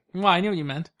which way. Well, I knew what you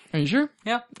meant. Are you sure?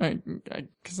 Yeah.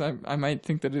 Because I might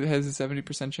think that it has a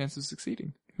 70% chance of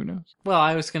succeeding. Who knows? Well,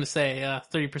 I was going to say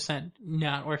 30%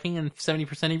 not working and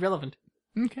 70% irrelevant.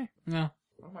 Okay. Yeah.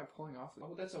 What am I pulling off?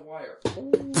 Oh, that's a wire.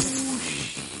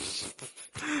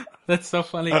 That's so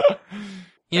funny.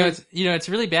 It's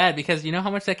really bad because you know how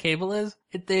much that cable is?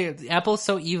 Apple is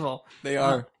so evil. They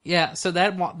are. Yeah, so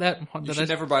You should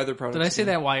never buy their products. Did I say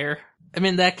that wire? I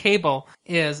mean, that cable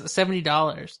is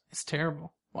 $70. It's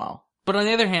terrible. Wow. But on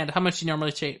the other hand, how much do you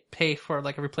normally pay for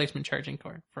like a replacement charging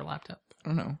cord for a laptop? I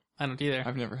don't know. I don't either.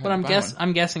 I've never had But one.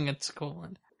 I'm guessing it's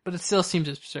equivalent. But it still seems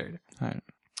absurd. Right.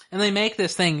 And they make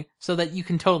this thing so that you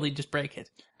can totally just break it.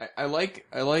 I like,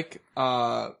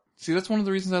 see, that's one of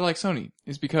the reasons I like Sony,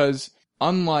 is because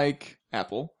unlike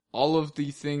Apple, all of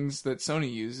the things that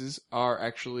Sony uses are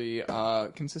actually,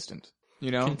 consistent.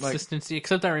 You know? Consistency,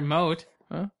 except that remote.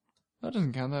 Huh? That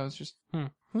doesn't count. That was just,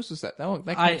 whose was that?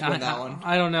 That can't have been that one.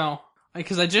 I don't know.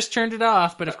 Because I just turned it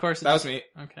off, but of course that was me.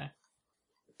 Okay.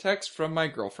 Text from my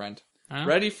girlfriend. Huh?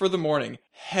 Ready for the morning.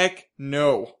 Heck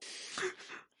no.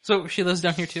 So she lives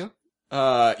down here too?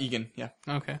 Egan, yeah.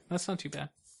 Okay, that's not too bad.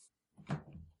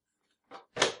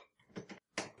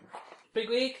 Big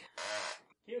week?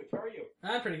 Huge, how are you?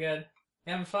 I'm pretty good.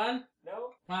 You having fun?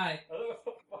 No? Why? I was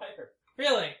on fire.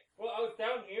 Really? Well, I was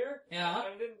down here. Yeah.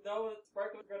 I didn't know that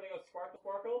sparkle was going to go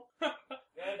sparkle.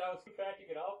 And I was too fat to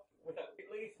get out without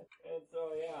leaf. And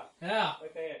so, yeah. Yeah. My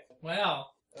pants.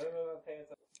 Well. I don't know about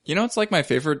pants. You know, it's like my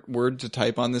favorite word to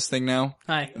type on this thing now?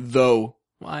 Hi. Though.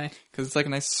 Why? Because it's like a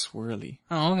nice swirly.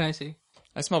 Oh, okay, I see.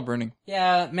 I smell burning.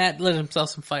 Yeah, Matt lit himself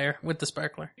some fire with the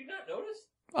sparkler. Did you not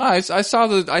notice? I saw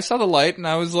the light and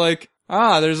I was like,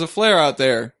 there's a flare out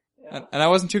there. Yeah. And I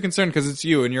wasn't too concerned because it's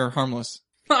you and you're harmless.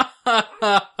 I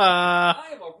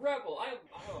am a rebel. I am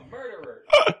a murderer.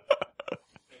 A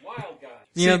wild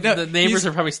guy. The neighbors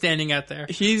are probably standing out there.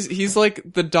 He's like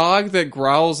the dog that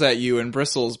growls at you and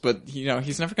bristles, but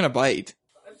he's never gonna bite.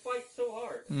 I fight so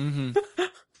hard. Mm-hmm.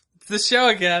 It's the show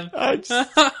again.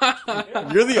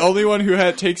 You're the only one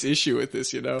who takes issue with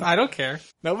this, you know? I don't care.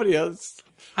 Nobody else.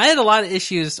 I had a lot of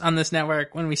issues on this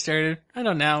network when we started. I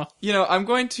don't know. You know, I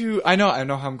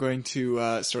know how I'm going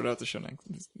to start out the show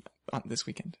on this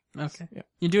weekend. Okay. Yeah.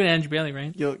 You're doing Andrew Bailey,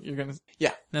 right? You're gonna,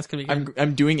 yeah. That's gonna be good.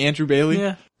 I'm doing Andrew Bailey.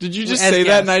 Yeah. Did you just As say guest.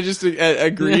 that and I just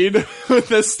agreed with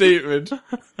the statement?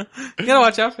 You gotta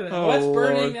watch out for that. Oh, What's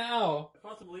burning Lord. now?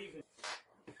 Possibly even.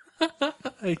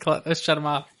 Let's shut him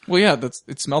off. Well, yeah,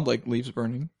 it smelled like leaves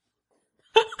burning.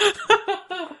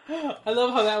 I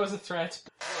love how that was a threat.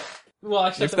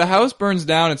 Well, If the house burns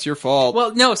down, it's your fault.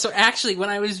 Well, no. So actually, when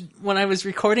I was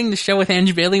recording the show with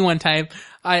Andrew Bailey one time,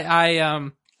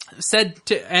 I said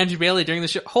to Andrew Bailey during the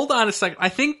show, "Hold on a second. I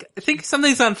think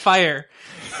something's on fire."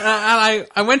 And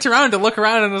I went around to look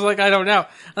around and was like, I don't know.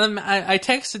 And then I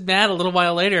texted Matt a little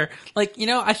while later, like,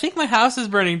 I think my house is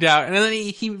burning down. And then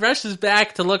he rushes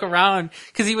back to look around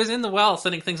because he was in the well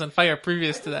setting things on fire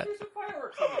previous to that. There's some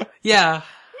fireworks in there. Yeah.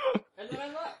 And then I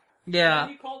left. Yeah.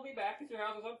 And you called me back because your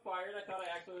house was on fire and I thought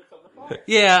I actually lit something on fire.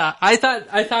 Yeah.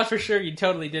 I thought for sure you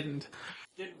totally didn't.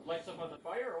 Didn't light something on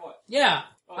fire or what? Yeah.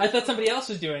 I thought somebody else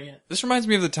was doing it. This reminds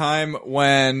me of the time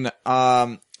when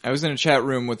I was in a chat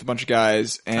room with a bunch of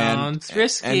guys and Sounds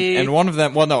risky. and one of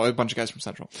them, well, no, a bunch of guys from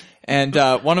Central, and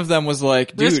one of them was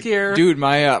like, Riskier. dude,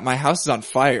 my house is on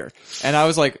fire, and I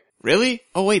was like, really?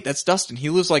 Oh wait, that's Dustin. He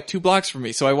lives like 2 blocks from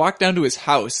me. So I walked down to his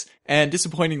house, and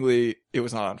disappointingly, it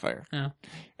was not on fire. Yeah.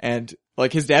 And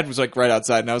like his dad was like right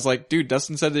outside, and I was like, dude,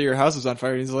 Dustin said that your house was on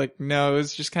fire. And he's like, no, it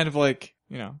was just kind of like,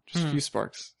 just a few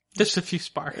sparks. Just a few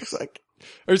sparks. It's like,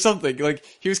 or something. Like,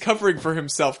 he was covering for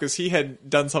himself because he had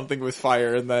done something with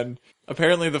fire, and then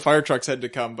apparently the fire trucks had to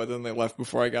come, but then they left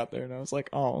before I got there, and I was like,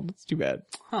 oh, that's too bad.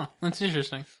 Huh, that's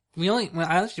interesting. I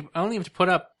only have to put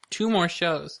up 2 more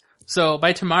shows. So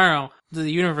by tomorrow, the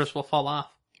universe will fall off.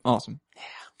 Awesome.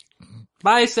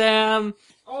 Bye, Sam!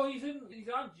 Oh, he's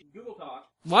on Google Talk.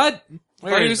 What? I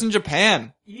thought he was in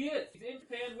Japan. He is. He's in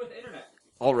Japan with internet.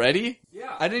 Already?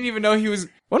 Yeah. I didn't even know he was...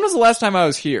 When was the last time I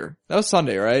was here? That was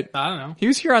Sunday, right? I don't know. He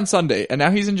was here on Sunday, and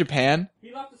now he's in Japan?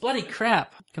 He left the Bloody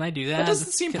crap. Can I do that? That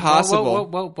doesn't seem possible.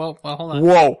 Whoa, hold on.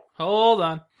 Whoa. Hold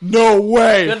on. No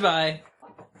way! Goodbye.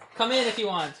 Come in if you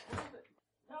want.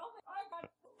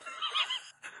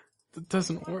 That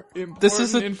doesn't work. This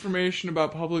is information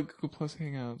about public Google Plus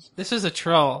Hangouts. This is a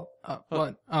troll.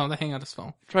 What? Oh, the Hangout is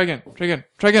full. Try again.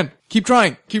 Keep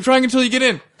trying until you get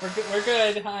in. We're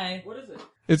good. Hi. What is it?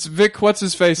 It's Vic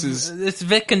What's-His-Faces. It's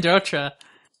Vic Condotra.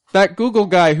 That Google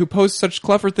guy who posts such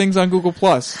clever things on Google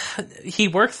Plus. He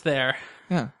works there.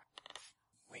 Yeah.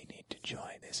 We need to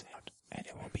join this out, and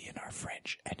it will be in our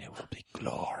Fringe, and it will be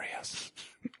glorious.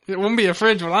 It wouldn't be a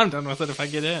Fringe when I'm done with it if I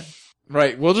get in.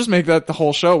 Right, we'll just make that the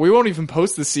whole show. We won't even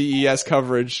post the CES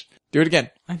coverage. Do it again.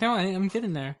 I know, I'm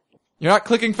getting there. You're not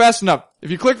clicking fast enough.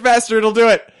 If you click faster, it'll do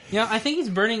it. Yeah, I think he's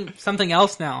burning something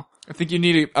else now. I think you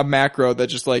need a macro that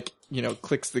just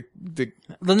clicks the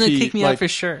Then they key, kick me out for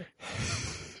sure.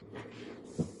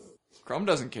 Chrome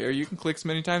doesn't care. You can click as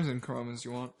many times in Chrome as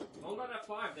you want. Hold on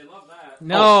F5. They love that.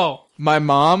 No. My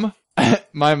mom,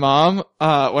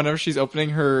 whenever she's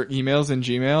opening her emails in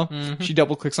Gmail, she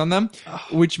double clicks on them,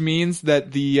 which means that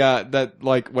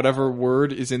whatever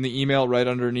word is in the email right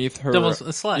underneath her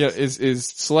is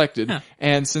selected. Yeah.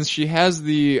 And since she has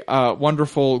the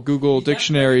wonderful Google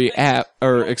Dictionary app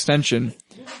or extension,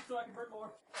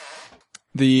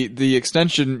 the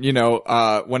extension,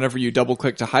 whenever you double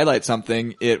click to highlight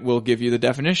something, it will give you the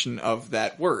definition of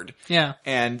that word. Yeah.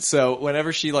 And so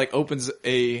whenever she opens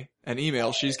an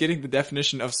email, she's getting the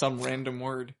definition of some random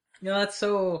word. That's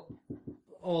so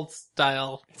old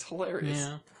style. It's hilarious.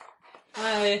 Yeah.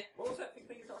 Hi. What was that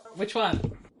thing you're talking about? Which one?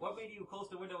 What made you close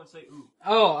the window and say ooh?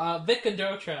 Oh, Vic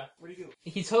Gondotra. What do you do?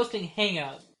 He's hosting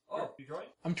Hangout. Oh, you join?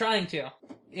 I'm trying to.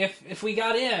 If we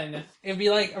got in, it'd be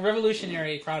like a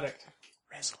revolutionary product.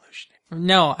 Resolutionary.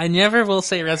 No, I never will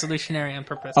say resolutionary on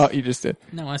purpose. Oh, you just did.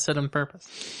 No, I said on purpose.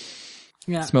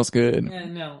 Yeah. Smells good. Yeah,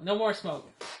 no more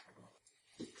smoke.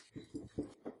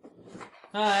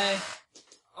 Hi.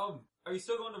 Are you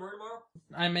still going to work tomorrow?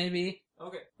 I may be.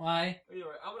 Okay. Why? Anyway,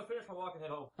 I'm gonna finish my walk and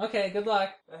head home. Okay, good luck.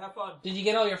 Have fun. Did you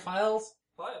get all your files?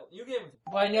 File. You gave them.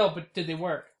 Well, I know, but did they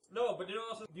work? No, but do you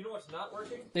know what's not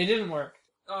working? They didn't work.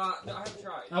 No, I haven't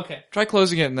tried. Okay. Try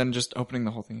closing it and then just opening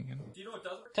the whole thing again. Do you know what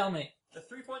does work? Tell me. The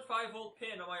 3.5 volt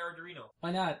pin on my Arduino.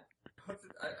 Why not?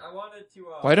 I wanted to,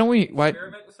 Why don't we,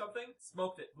 experiment with something,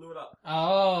 smoked it, blew it up.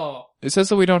 Oh. It says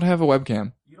that we don't have a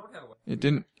webcam. You don't have a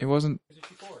It wasn't Is it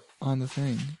T4? on the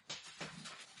thing.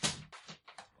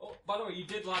 Oh, by the way, you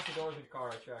did lock the doors in your car,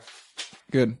 I checked.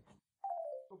 Good.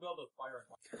 We'll build those fire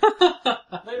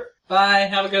and Later. Bye,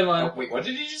 have a good one. Oh, wait, what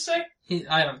did you just say?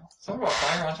 I don't know. Something about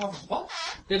fire on top of what?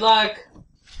 Good luck.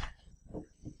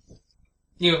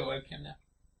 You have a webcam now.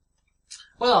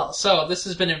 Well, so this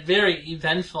has been a very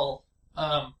eventful,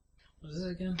 what is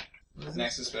it again?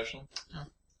 Nexus Special.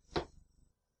 Oh.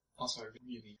 Also, I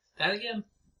really... That again?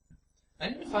 I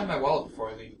need to find my wallet before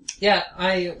I leave. Yeah,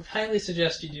 I highly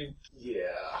suggest you do.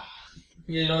 Yeah.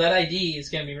 That ID is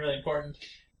going to be really important.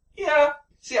 Yeah.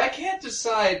 See, I can't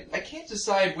decide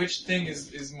which thing is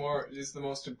the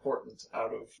most important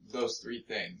out of those three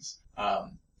things.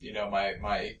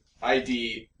 My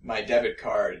ID, my debit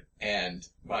card, and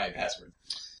my password.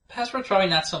 Password's probably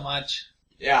not so much.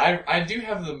 Yeah, I do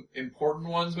have the important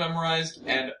ones memorized,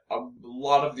 and a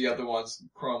lot of the other ones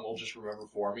Chrome will just remember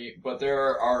for me, but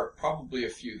there are probably a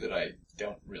few that I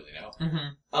don't really know.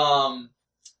 Mm-hmm.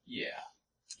 Yeah.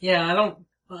 Yeah, I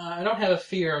don't have a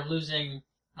fear of losing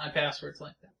my passwords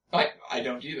like that. I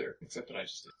don't either, except that I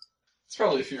just did. It's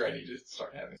probably a fear I need to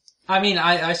start having. I mean,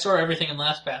 I store everything in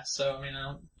LastPass, so I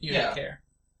don't usually care.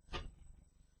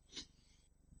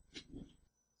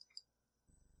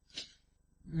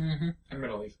 Mm-hmm. I'm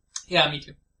gonna leave. Yeah, me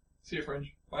too. See you,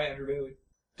 Fringe. Bye, Andrew Bailey.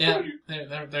 Yeah,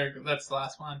 that's the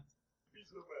last one.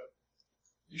 So bad.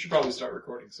 You should probably start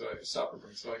recording so I stop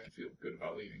recording so I can feel good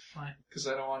about leaving. Why? Because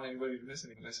I don't want anybody to miss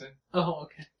anything I say. Oh,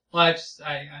 okay. Well, I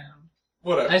don't.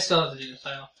 Whatever. I still have to do the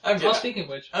title. Well, speaking of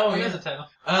which, what is the title?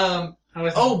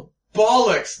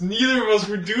 Bollocks! Neither of us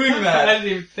were doing I that! didn't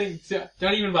even think.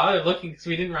 Don't even bother looking because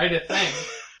we didn't write a thing.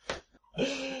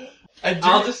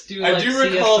 I'll just do CS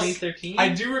 2013. I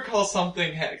do recall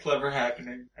something clever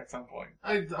happening at some point.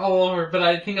 All over, but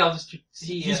I think I'll just do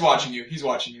CES. He's watching you.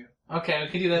 Okay, we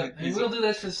can do that. We'll do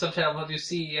that for the subtitle. We'll do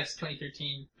CES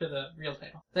 2013 for the real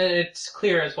title. It's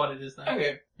clear as what it is then.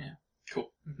 Okay. Yeah.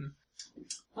 Cool.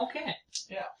 Mm-hmm. Okay.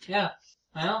 Yeah. Yeah.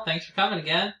 Well, thanks for coming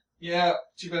again. Yeah,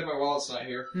 too bad my wallet's not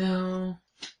here. No.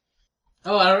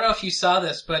 Oh, I don't know if you saw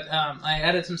this, but I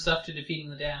added some stuff to Defeating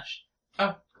the Dash.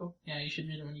 Oh, cool. Yeah, you should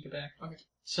read it when you get back. Okay.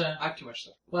 So, I have too much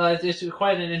stuff. Well, it's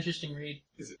quite an interesting read.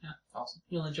 Is it? Yeah. Awesome.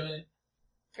 You'll enjoy it.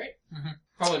 Great. Mm-hmm.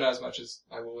 Probably not as much as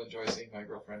I will enjoy seeing my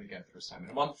girlfriend again first time in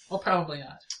a month. Well, probably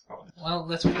not. Probably not. Well,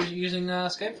 that's what you're using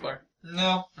Skype for.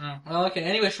 No. Oh. Well, okay.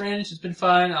 Anyway, Fringe, it's been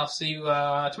fun. I'll see you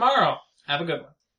tomorrow. Have a good one.